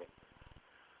confinement.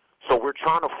 So we're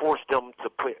trying to force them to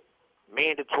put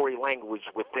mandatory language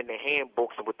within the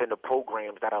handbooks and within the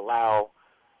programs that allow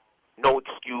no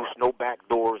excuse, no back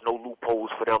doors, no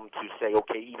loopholes for them to say,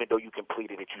 okay, even though you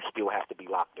completed it, you still have to be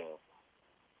locked down.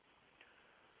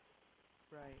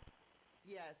 Right.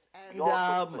 Yes, and we also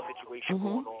have a situation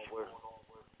going on where...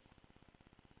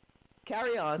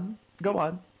 Carry on. Go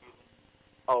on.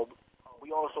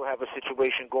 We also have a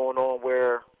situation going on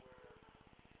where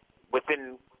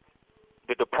within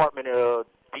the Department of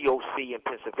DOC in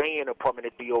Pennsylvania, Department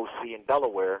of DOC in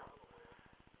Delaware,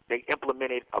 they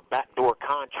implemented a backdoor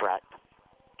contract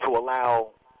to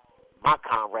allow my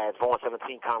comrades, Vaughn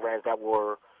 17 comrades that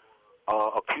were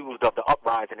accused of the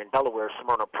uprising in Delaware,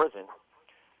 Smyrna Prison.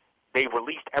 They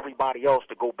released everybody else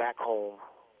to go back home,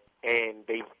 and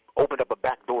they've opened up a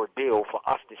backdoor deal for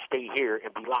us to stay here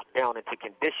and be locked down into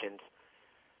conditions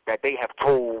that they have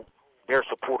told their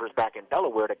supporters back in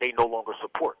Delaware that they no longer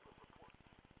support.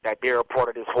 That they're a part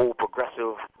of this whole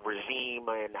progressive regime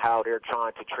and how they're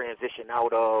trying to transition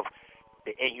out of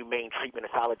the inhumane treatment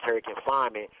of solitary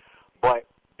confinement, but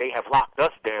they have locked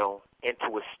us down into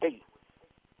a state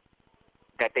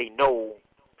that they know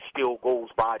still goes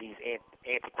by these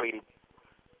antiquated,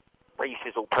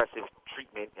 racist, oppressive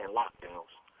treatment and lockdowns.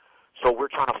 So we're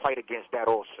trying to fight against that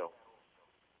also.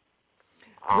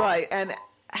 Right, and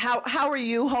how are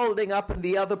you holding up and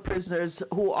the other prisoners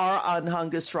who are on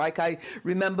hunger strike? I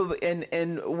remember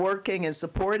in working and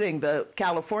supporting the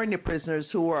California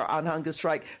prisoners who were on hunger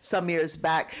strike some years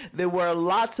back, there were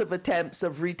lots of attempts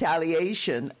of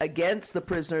retaliation against the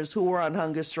prisoners who were on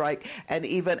hunger strike and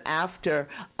even after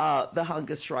the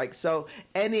hunger strike. So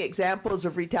any examples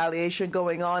of retaliation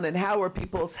going on, and how are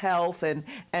people's health and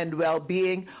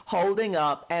well-being holding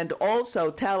up? And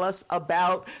also tell us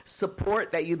about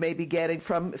support that you may be getting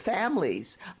from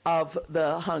families of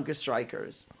the hunger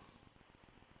strikers.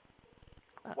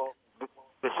 Well,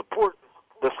 the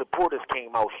supporters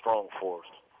came out strong for us.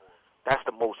 That's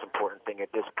the most important thing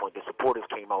at this point. The supporters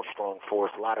came out strong for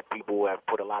us. A lot of people have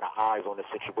put a lot of eyes on the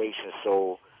situation,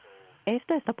 so...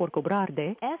 Esta está por cobrar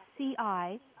de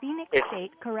SCI Phoenix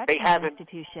State Correctional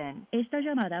Institution. Esta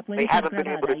llamada puede ser grabada y monitoreada. They haven't been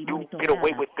able to get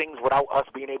away with things without us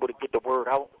being able to get the word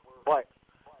out, but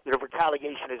the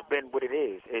retaliation has been what it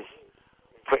is.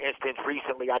 For instance,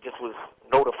 recently I just was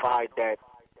notified that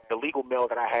the legal mail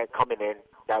that I had coming in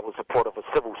that was a part of a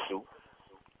civil suit,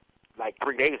 like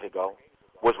 3 days ago,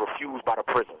 was refused by the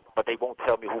prison, but they won't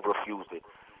tell me who refused it.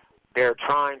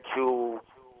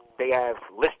 they have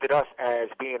listed us as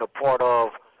being a part of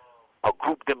a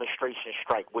group demonstration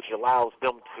strike, which allows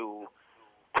them to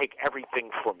take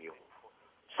everything from you.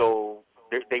 So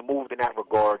they moved in that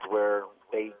regards where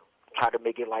they try to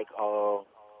make it like,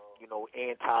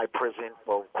 anti-prison.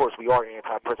 Well, of course we are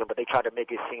anti-prison, but they try to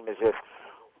make it seem as if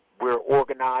we're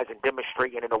organized and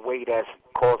demonstrating in a way that's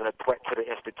causing a threat to the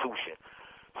institution.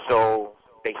 So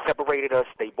they separated us.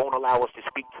 They won't allow us to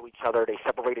speak to each other. They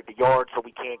separated the yard so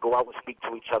we can't go out and speak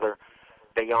to each other.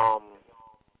 They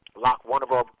locked one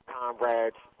of our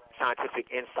comrades, Scientific,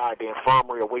 inside the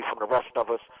infirmary away from the rest of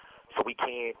us, so we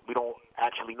don't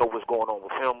actually know what's going on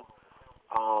with him.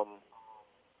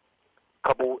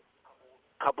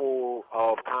 Couple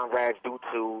of comrades, due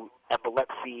to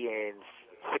epilepsy and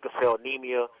sickle cell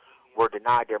anemia, were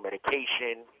denied their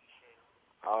medication.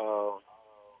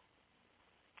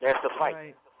 That's the fight.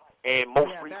 Right. And one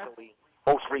of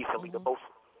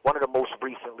the most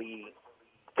recently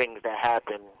things that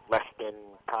happened less than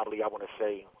probably, I want to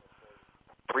say,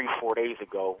 3-4 days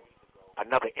ago,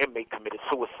 another inmate committed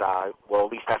suicide. Well,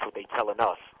 at least that's what they're telling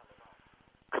us.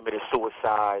 Committed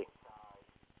suicide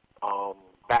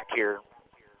back here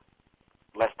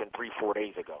less than 3-4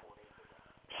 days ago.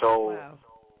 So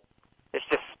it's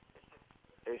just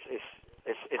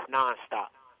it's nonstop.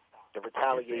 The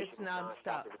retaliation it's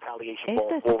nonstop. The retaliation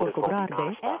going forward is going to be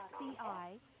nonstop.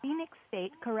 SCI, Phoenix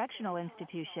State Correctional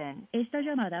Institution. Esta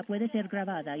llamada puede ser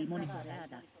grabada y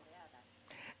monitoreada.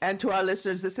 And to our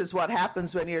listeners, this is what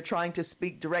happens when you're trying to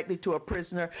speak directly to a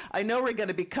prisoner. I know we're going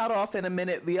to be cut off in a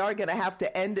minute. We are going to have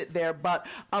to end it there. But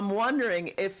I'm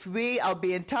wondering if I'll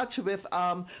be in touch with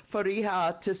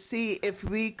Fariha to see if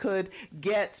we could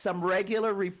get some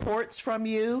regular reports from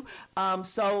you,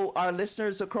 so our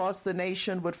listeners across the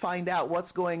nation would find out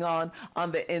what's going on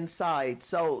the inside.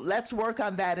 So let's work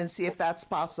on that and see if that's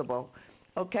possible.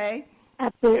 Okay?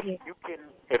 Absolutely.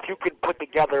 If you could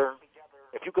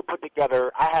put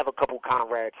together, I have a couple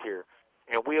comrades here,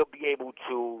 and we'll be able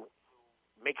to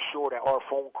make sure that our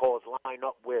phone calls line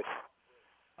up with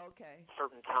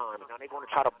certain times. Now, they're going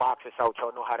to try to box us out.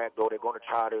 Y'all know how that go. They're going to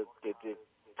try to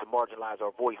marginalize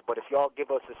our voice. But if y'all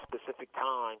give us a specific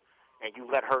time and you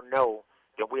let her know,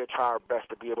 then we'll try our best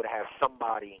to be able to have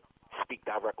somebody speak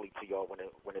directly to y'all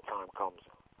when the time comes.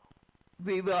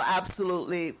 We will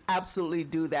absolutely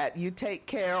do that. You take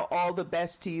care. All the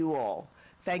best to you all.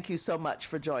 Thank you so much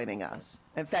for joining us.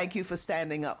 And thank you for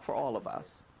standing up for all of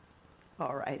us.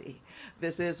 All righty.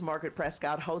 This is Margaret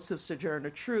Prescott, host of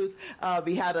Sojourner Truth.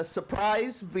 We had a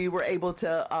surprise. We were able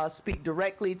to speak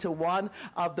directly to one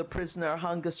of the prisoner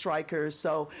hunger strikers.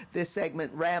 So this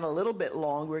segment ran a little bit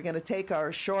long. We're going to take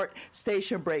our short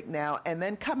station break now. And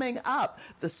then coming up,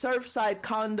 the Surfside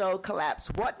condo collapse.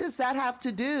 What does that have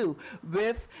to do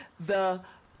with the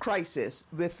crisis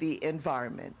with the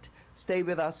environment? Stay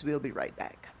with us. We'll be right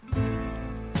back.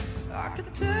 I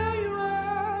could tell you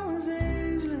I was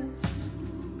ageless,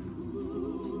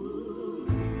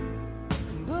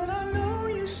 but I know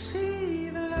you see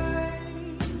the light.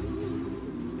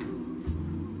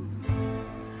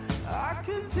 I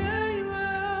could tell you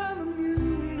I'm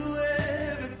immune to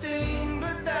everything,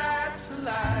 but that's a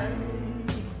lie.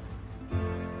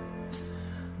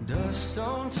 Dust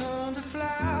don't turn to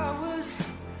flowers,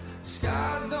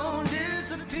 skies don't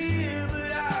disappear,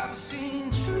 but I've seen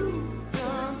truth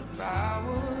turn to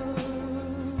power.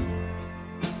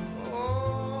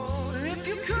 Oh, if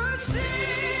you could see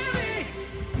me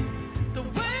the way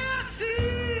I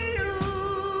see you,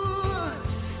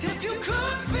 if you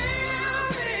could feel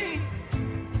me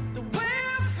the way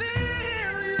I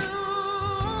feel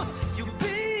you, you'd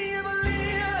be a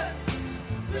believer.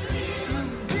 Be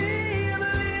a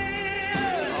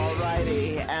believer. All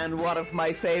righty. And one of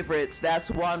my favorites, that's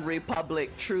One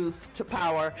Republic, Truth to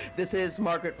Power. This is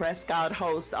Margaret Prescott,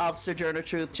 host of Sojourner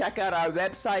Truth. Check out our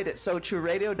website at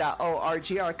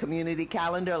SoTrueRadio.org, our community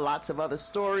calendar, lots of other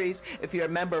stories. If you're a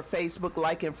member of Facebook,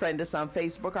 like and friend us on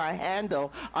Facebook. Our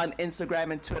handle on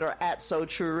Instagram and Twitter at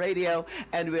SoTrueRadio.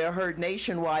 And we are heard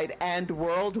nationwide and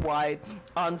worldwide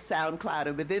on SoundCloud.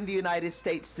 And within the United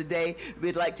States today,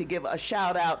 we'd like to give a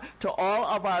shout out to all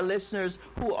of our listeners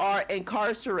who are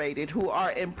incarcerated, who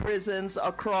are in prisons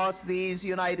across these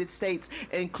United States,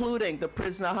 including the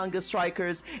prisoner hunger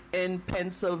strikers in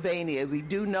Pennsylvania. We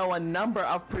do know a number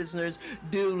of prisoners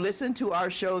do listen to our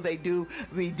show. We do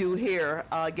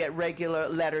get regular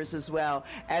letters as well.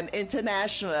 And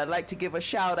internationally, I'd like to give a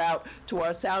shout out to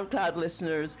our SoundCloud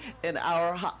listeners in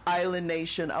our island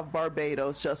nation of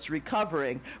Barbados, just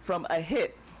recovering from a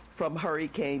hit from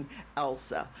Hurricane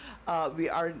Elsa.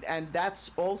 And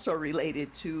that's also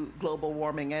related to global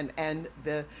warming and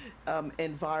the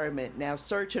environment. Now,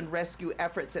 search and rescue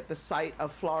efforts at the site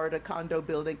of Florida condo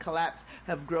building collapse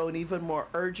have grown even more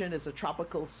urgent as a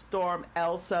tropical storm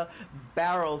Elsa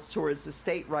barrels towards the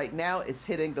state. Right now, it's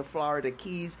hitting the Florida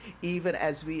Keys even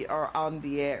as we are on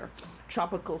the air.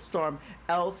 Tropical storm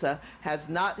Elsa has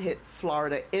not hit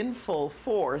Florida in full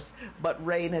force, but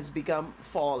rain has begun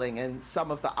falling, and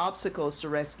some of the obstacles to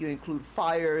rescue include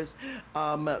fires,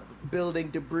 building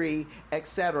debris,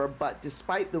 etc. But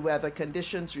despite the weather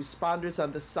conditions, responders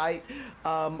on the site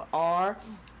are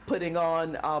putting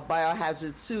on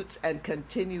biohazard suits and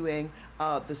continuing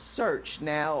the search.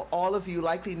 Now, all of you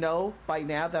likely know by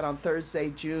now that on Thursday,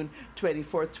 June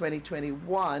 24th,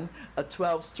 2021, a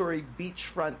 12-story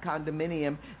beachfront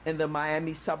condominium in the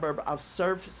Miami suburb of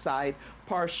Surfside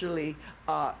partially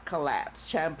collapsed.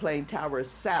 Champlain Towers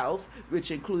South,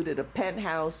 which included a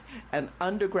penthouse and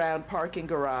underground parking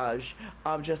garage,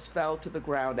 just fell to the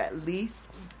ground. At least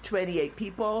 28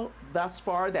 people thus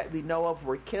far that we know of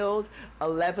were killed.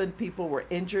 11 people were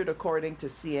injured, according to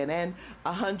CNN.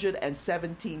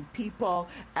 117 people,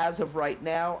 as of right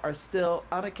now, are still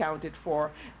unaccounted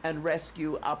for, and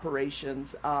rescue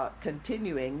operations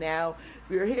continuing. Now,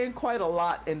 we're hearing quite a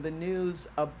lot in the news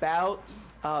about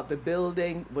the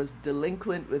building was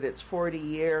delinquent with its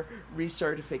 40-year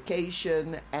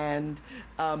recertification, and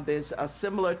there's a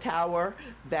similar tower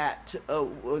that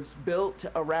was built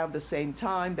around the same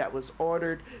time that was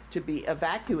ordered to be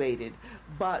evacuated.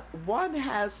 But one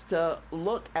has to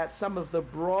look at some of the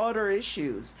broader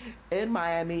issues in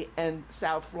Miami and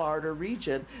South Florida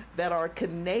region that are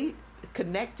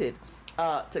connected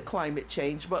to climate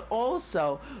change, but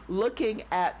also looking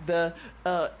at the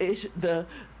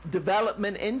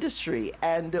development industry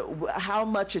and how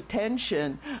much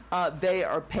attention they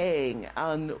are paying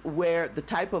on where the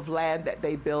type of land that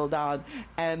they build on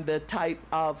and the type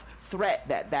of threat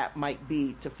that might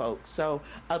be to folks. So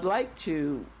I'd like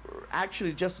to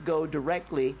actually just go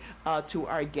directly to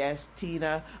our guest,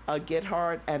 Tina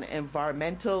Githard, an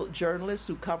environmental journalist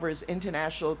who covers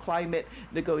international climate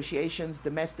negotiations,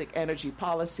 domestic energy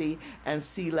policy, and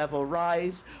sea level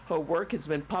rise. Her work has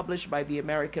been published by the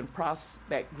American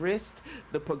Prospect Grist,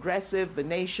 The Progressive, The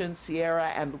Nation, Sierra,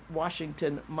 and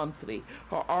Washington Monthly.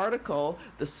 Her article,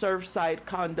 The Surfside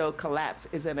Condo Collapse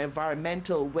is an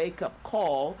Environmental Wake-Up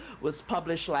Call, was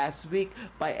published last week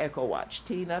by EcoWatch.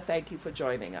 Tina, thank you for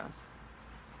joining us.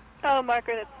 Oh,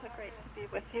 Margaret, it's so great to be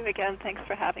with you again. Thanks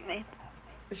for having me.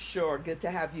 Sure, good to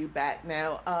have you back.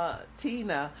 Now,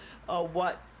 Tina,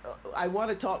 what I want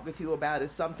to talk with you about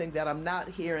is something that I'm not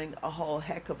hearing a whole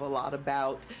heck of a lot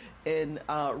about in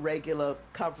regular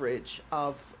coverage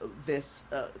of this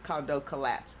condo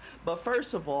collapse. But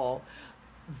first of all,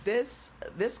 this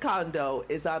condo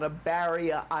is on a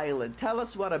barrier island. Tell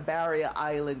us what a barrier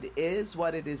island is,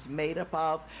 what it is made up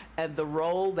of, and the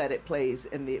role that it plays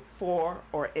in the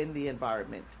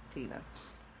environment. Tina.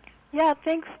 Yeah,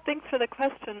 thanks for the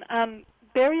question.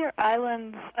 Barrier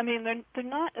islands, I mean, they're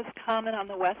not as common on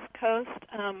the West Coast,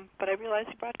 but I realize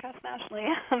you broadcast nationally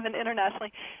and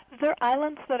internationally. They're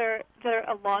islands that are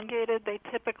elongated. They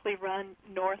typically run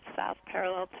north-south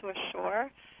parallel to a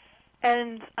shore.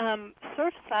 And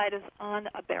Surfside is on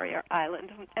a barrier island,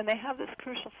 and they have this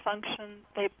crucial function.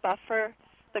 They buffer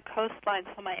the coastline,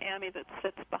 so Miami that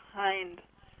sits behind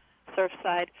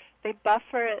Surfside, they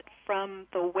buffer it from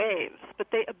the waves, but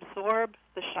they absorb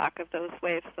the shock of those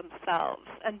waves themselves.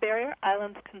 And barrier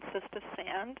islands consist of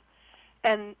sand,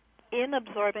 and in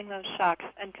absorbing those shocks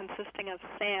and consisting of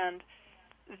sand,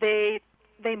 they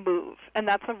move, and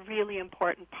that's a really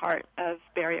important part of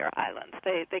barrier islands.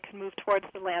 They can move towards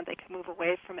the land, they can move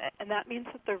away from it, and that means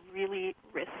that they're really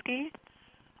risky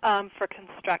for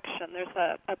construction.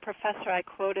 There's a professor I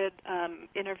quoted,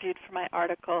 interviewed for my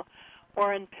article,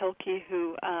 Orrin Pilkey,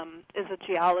 who is a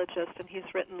geologist, and he's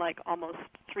written like almost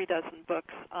 36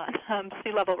 books on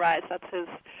sea level rise. That's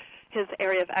his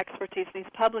area of expertise, and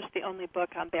he's published the only book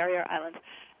on barrier islands.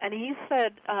 And he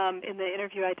said, in the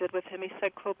interview I did with him, he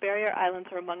said, quote, barrier islands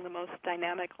are among the most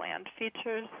dynamic land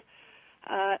features,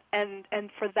 and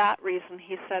for that reason,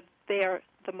 he said, they are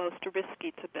the most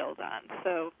risky to build on.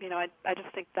 So, I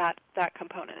just think that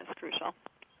component is crucial.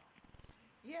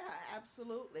 Yeah,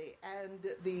 absolutely.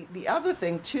 And the other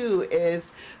thing too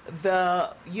is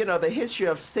the history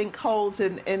of sinkholes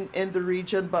in the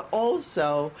region, but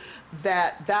also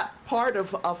that part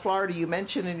of Florida you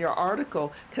mentioned in your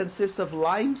article consists of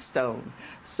limestone.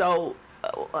 So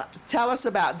tell us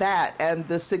about that and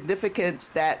the significance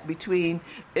that between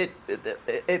it.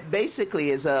 It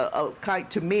basically is a kind,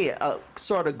 to me, a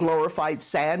sort of glorified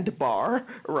sandbar,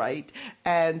 right?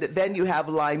 And then you have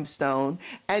limestone,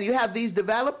 and you have these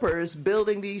developers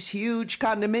building these huge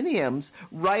condominiums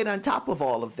right on top of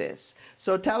all of this.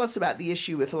 So tell us about the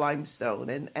issue with limestone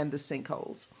and the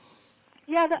sinkholes.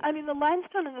 Yeah, the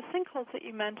limestone and the sinkholes that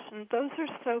you mentioned, those are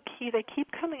so key. They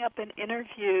keep coming up in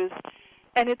interviews.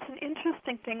 And it's an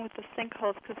interesting thing with the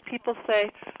sinkholes because people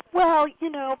say, well,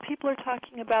 people are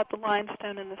talking about the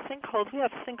limestone and the sinkholes. We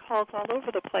have sinkholes all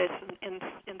over the place in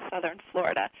southern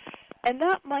Florida. And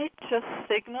that might just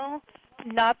signal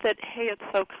not that, hey, it's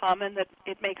so common that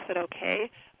it makes it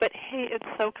okay, but, hey, it's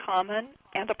so common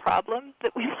and a problem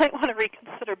that we might want to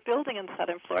reconsider building in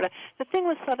southern Florida. The thing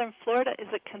with southern Florida is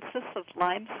it consists of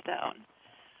limestone.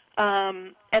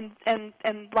 And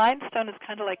limestone is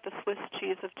kind of like the Swiss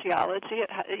cheese of geology. It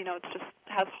just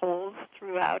has holes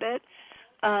throughout it.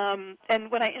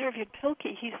 And when I interviewed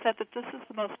Pilkey, he said that this is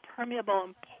the most permeable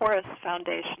and porous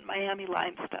foundation, Miami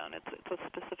limestone. It's a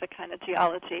specific kind of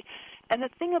geology. And the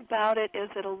thing about it is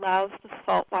it allows the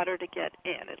salt water to get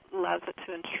in. It allows it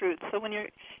to intrude. So when you're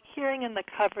hearing in the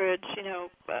coverage,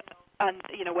 on,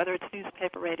 whether it's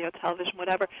newspaper, radio, television,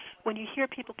 whatever, when you hear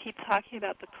people keep talking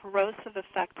about the corrosive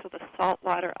effects of the salt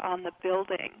water on the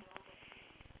building,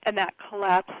 and that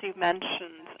collapse you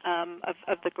mentioned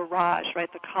of the garage,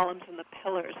 right, the columns and the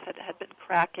pillars had been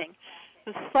cracking.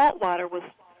 The salt water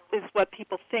is what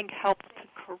people think helped to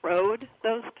corrode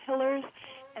those pillars,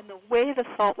 and the way the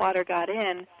salt water got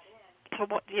in,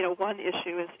 one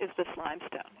issue is this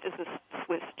limestone, is this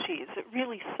Swiss cheese. It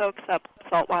really soaks up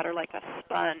salt water like a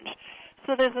sponge.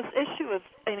 So there's this issue of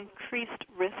an increased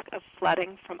risk of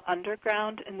flooding from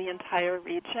underground in the entire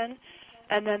region,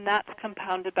 and then that's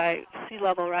compounded by sea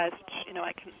level rise, which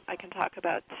I can talk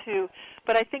about too.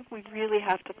 But I think we really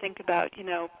have to think about,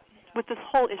 with this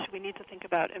whole issue, we need to think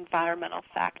about environmental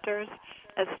factors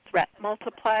as threat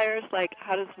multipliers, like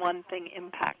how does one thing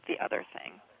impact the other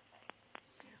thing?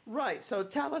 Right. So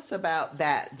tell us about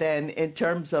that then in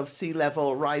terms of sea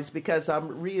level rise, because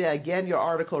I'm reading again your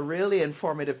article, really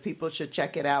informative. People should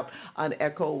check it out on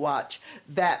Echo Watch,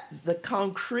 that the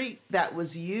concrete that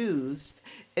was used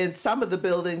in some of the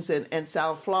buildings in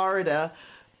South Florida,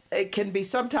 it can be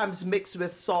sometimes mixed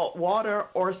with salt water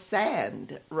or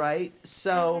sand, right?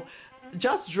 So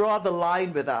just draw the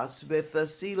line with us with the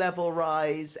sea level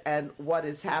rise and what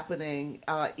is happening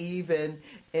even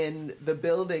in the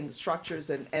building structures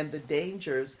and the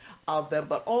dangers of them.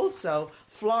 But also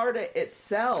Florida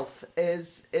itself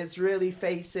is really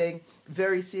facing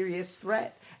very serious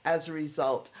threat as a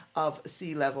result of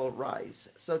sea level rise.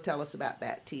 So tell us about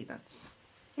that, Tina.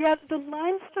 Yeah, the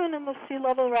limestone and the sea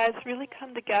level rise really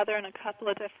come together in a couple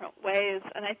of different ways,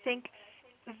 and I think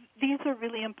these are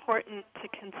really important to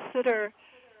consider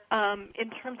in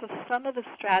terms of some of the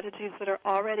strategies that are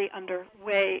already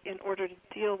underway in order to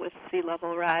deal with sea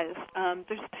level rise.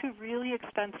 There's two really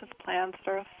expensive plans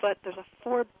that are afoot. There's a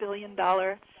 $4 billion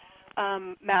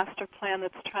master plan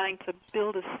that's trying to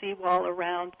build a seawall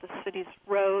around the city's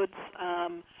roads,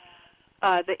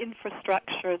 the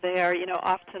infrastructure there.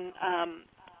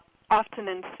 Often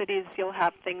in cities you'll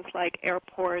have things like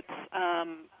airports,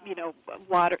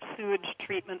 water, sewage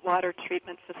treatment, water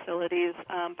treatment facilities,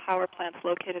 power plants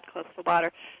located close to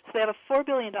water. So they have a $4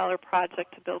 billion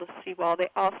project to build a seawall. They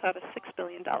also have a $6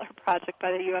 billion project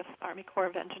by the U.S. Army Corps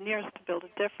of Engineers to build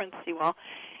a different seawall.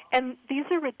 And these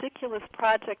are ridiculous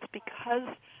projects because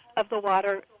of the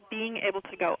water being able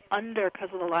to go under because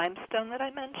of the limestone that I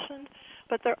mentioned,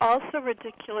 but they're also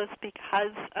ridiculous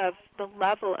because of the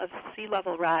level of sea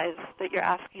level rise that you're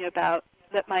asking about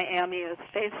that Miami is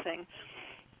facing.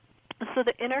 So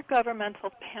the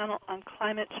Intergovernmental Panel on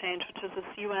Climate Change, which is this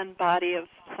UN body of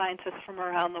scientists from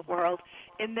around the world,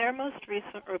 in their most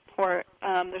recent report,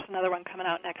 there's another one coming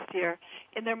out next year,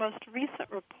 in their most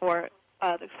recent report,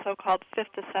 the so-called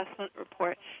Fifth Assessment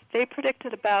Report, they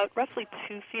predicted about roughly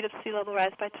 2 feet of sea level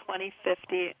rise by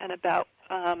 2050 and about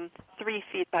 3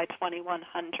 feet by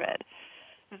 2100.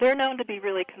 They're known to be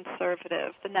really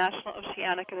conservative. The National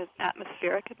Oceanic and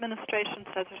Atmospheric Administration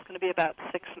says there's going to be about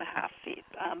 6.5 feet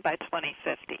by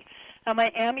 2050. Now,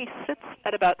 Miami sits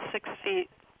at about 6 feet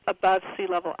above sea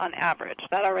level on average.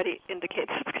 That already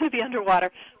indicates it's going to be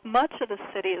underwater. Much of the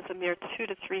city is a mere 2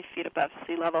 to 3 feet above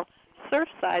sea level.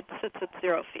 Surfside sits at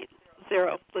 0 feet,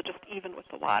 just even with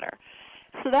the water.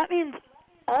 So that means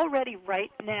already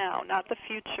right now, not the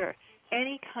future,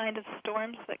 any kind of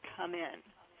storms that come in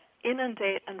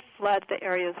inundate and flood the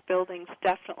area's buildings,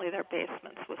 definitely their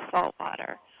basements, with salt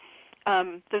water.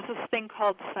 There's this thing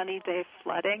called sunny day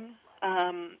flooding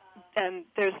And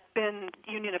there's been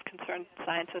Union of Concerned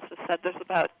Scientists has said there's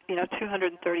about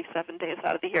 237 days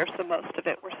out of the year, so most of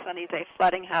it where sunny day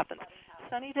flooding happens.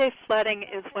 Sunny day flooding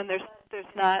is when there's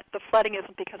not, the flooding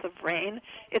isn't because of rain,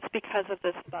 it's because of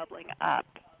this bubbling up.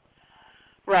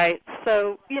 Right.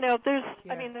 So, there's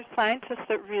scientists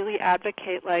that really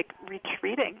advocate like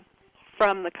retreating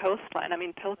from the coastline. I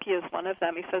mean, Pilkey is one of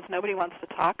them. He says nobody wants to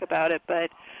talk about it, but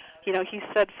he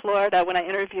said Florida, when I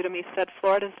interviewed him, he said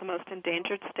Florida is the most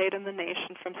endangered state in the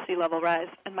nation from sea level rise,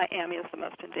 and Miami is the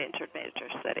most endangered major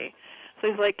city. So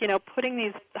he's like, putting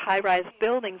these high-rise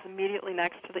buildings immediately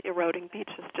next to the eroding beach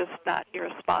is just not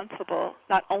irresponsible.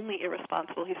 Not only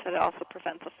irresponsible, he said it also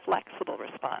prevents a flexible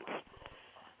response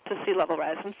to sea level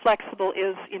rise. And flexible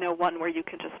is, one where you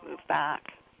can just move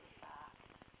back.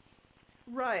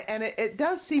 Right, and it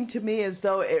does seem to me as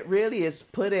though it really is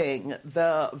putting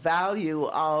the value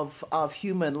of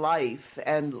human life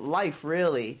and life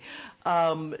really,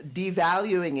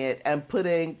 devaluing it and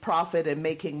putting profit and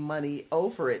making money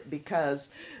over it, because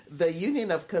the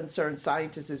Union of Concerned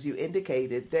Scientists, as you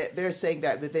indicated, they're saying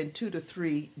that within 2 to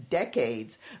 3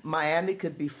 decades, Miami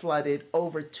could be flooded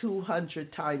over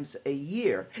 200 times a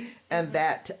year, and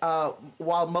that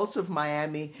while most of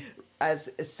Miami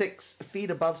as 6 feet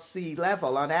above sea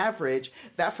level on average,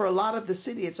 that for a lot of the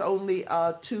city, it's only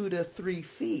 2 to 3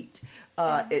 feet,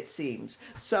 it seems.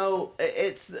 So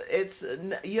it's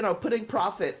putting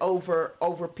profit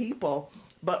over people,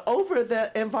 but over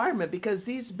the environment, because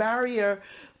the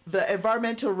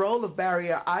environmental role of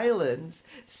barrier islands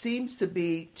seems to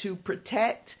be to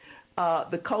protect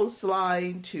the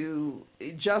coastline, to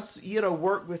just,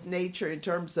 work with nature in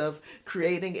terms of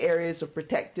creating areas of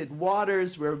protected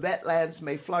waters where wetlands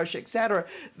may flourish, etc.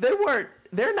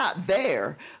 They're not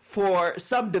there for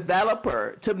some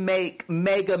developer to make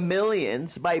mega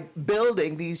millions by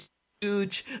building these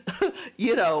huge,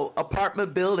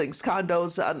 apartment buildings,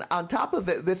 condos on top of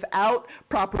it without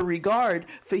proper regard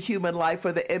for human life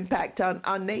or the impact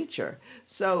on nature.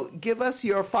 So give us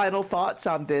your final thoughts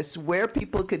on this, where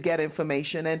people could get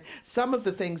information and some of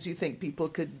the things you think people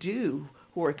could do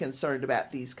who are concerned about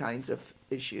these kinds of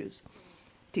issues.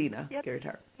 Tina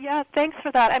Gerhardt. Yeah, thanks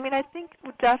for that. I mean, I think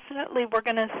definitely we're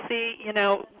going to see,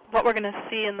 what we're going to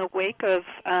see in the wake of,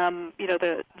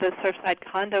 the Surfside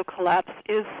condo collapse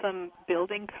is some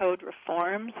building code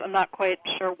reforms. I'm not quite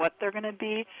sure what they're going to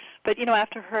be, but,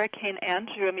 after Hurricane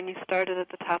Andrew, I mean, you started at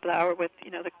the top of the hour with,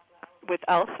 with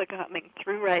Elsa coming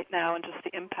through right now and just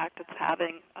the impact it's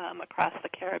having across the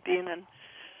Caribbean. And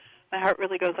my heart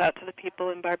really goes out to the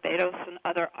people in Barbados and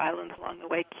other islands along the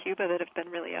way, Cuba, that have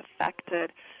been really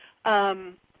affected.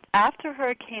 After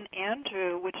Hurricane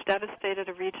Andrew, which devastated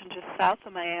a region just south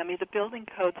of Miami, the building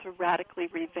codes were radically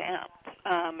revamped,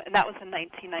 and that was in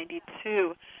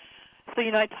 1992. So,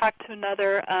 I talked to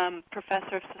another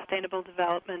professor of sustainable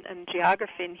development and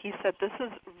geography, and he said this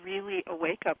is really a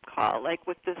wake-up call. Like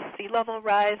with this sea level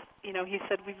rise, he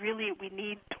said we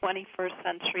need 21st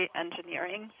century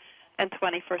engineering and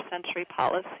 21st century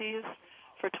policies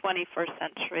for 21st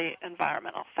century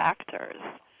environmental factors.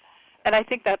 And I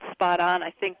think that's spot on. I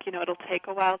think, it'll take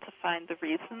a while to find the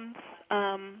reasons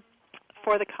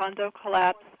for the condo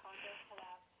collapse.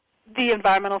 The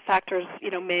environmental factors,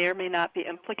 may or may not be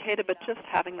implicated, but just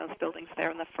having those buildings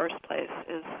there in the first place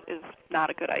is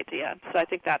not a good idea. So I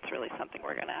think that's really something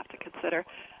we're going to have to consider.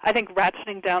 I think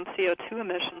ratcheting down CO2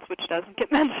 emissions, which doesn't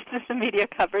get mentioned in the media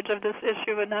coverage of this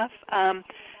issue enough,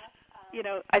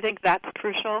 I think that's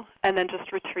crucial, and then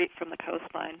just retreat from the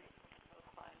coastline.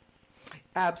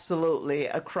 Absolutely.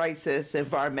 A crisis,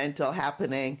 environmental,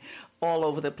 happening all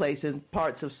over the place. In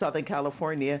parts of Southern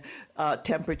California,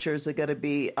 temperatures are going to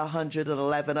be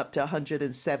 111 up to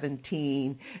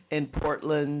 117 in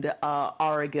Portland,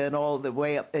 Oregon, all the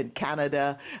way up in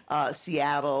Canada,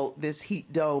 Seattle, this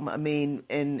heat dome. I mean,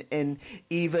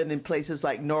 even in places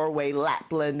like Norway,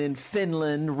 Lapland, and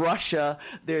Finland, Russia,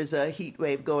 there's a heat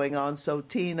wave going on. So,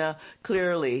 Tina,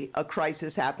 clearly a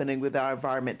crisis happening with our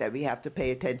environment that we have to pay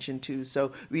attention to.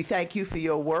 So we thank you for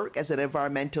your work as an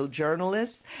environmental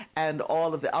journalist and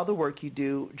all of the other work you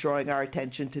do drawing our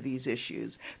attention to these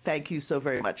issues. Thank you so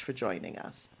very much for joining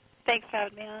us. Thanks for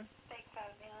having me on.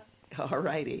 All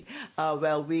righty.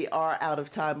 Well, we are out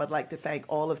of time. I'd like to thank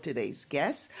all of today's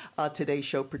guests. Today's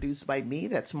show produced by me.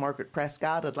 That's Margaret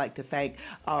Prescott. I'd like to thank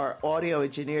our audio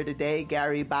engineer today,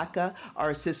 Gary Baca,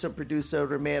 our assistant producer,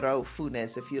 Romero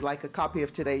Funes. If you'd like a copy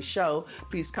of today's show,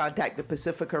 please contact the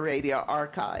Pacifica Radio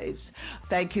Archives.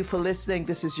 Thank you for listening.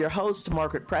 This is your host,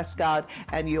 Margaret Prescott,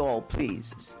 and you all,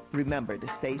 please remember to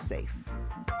stay safe.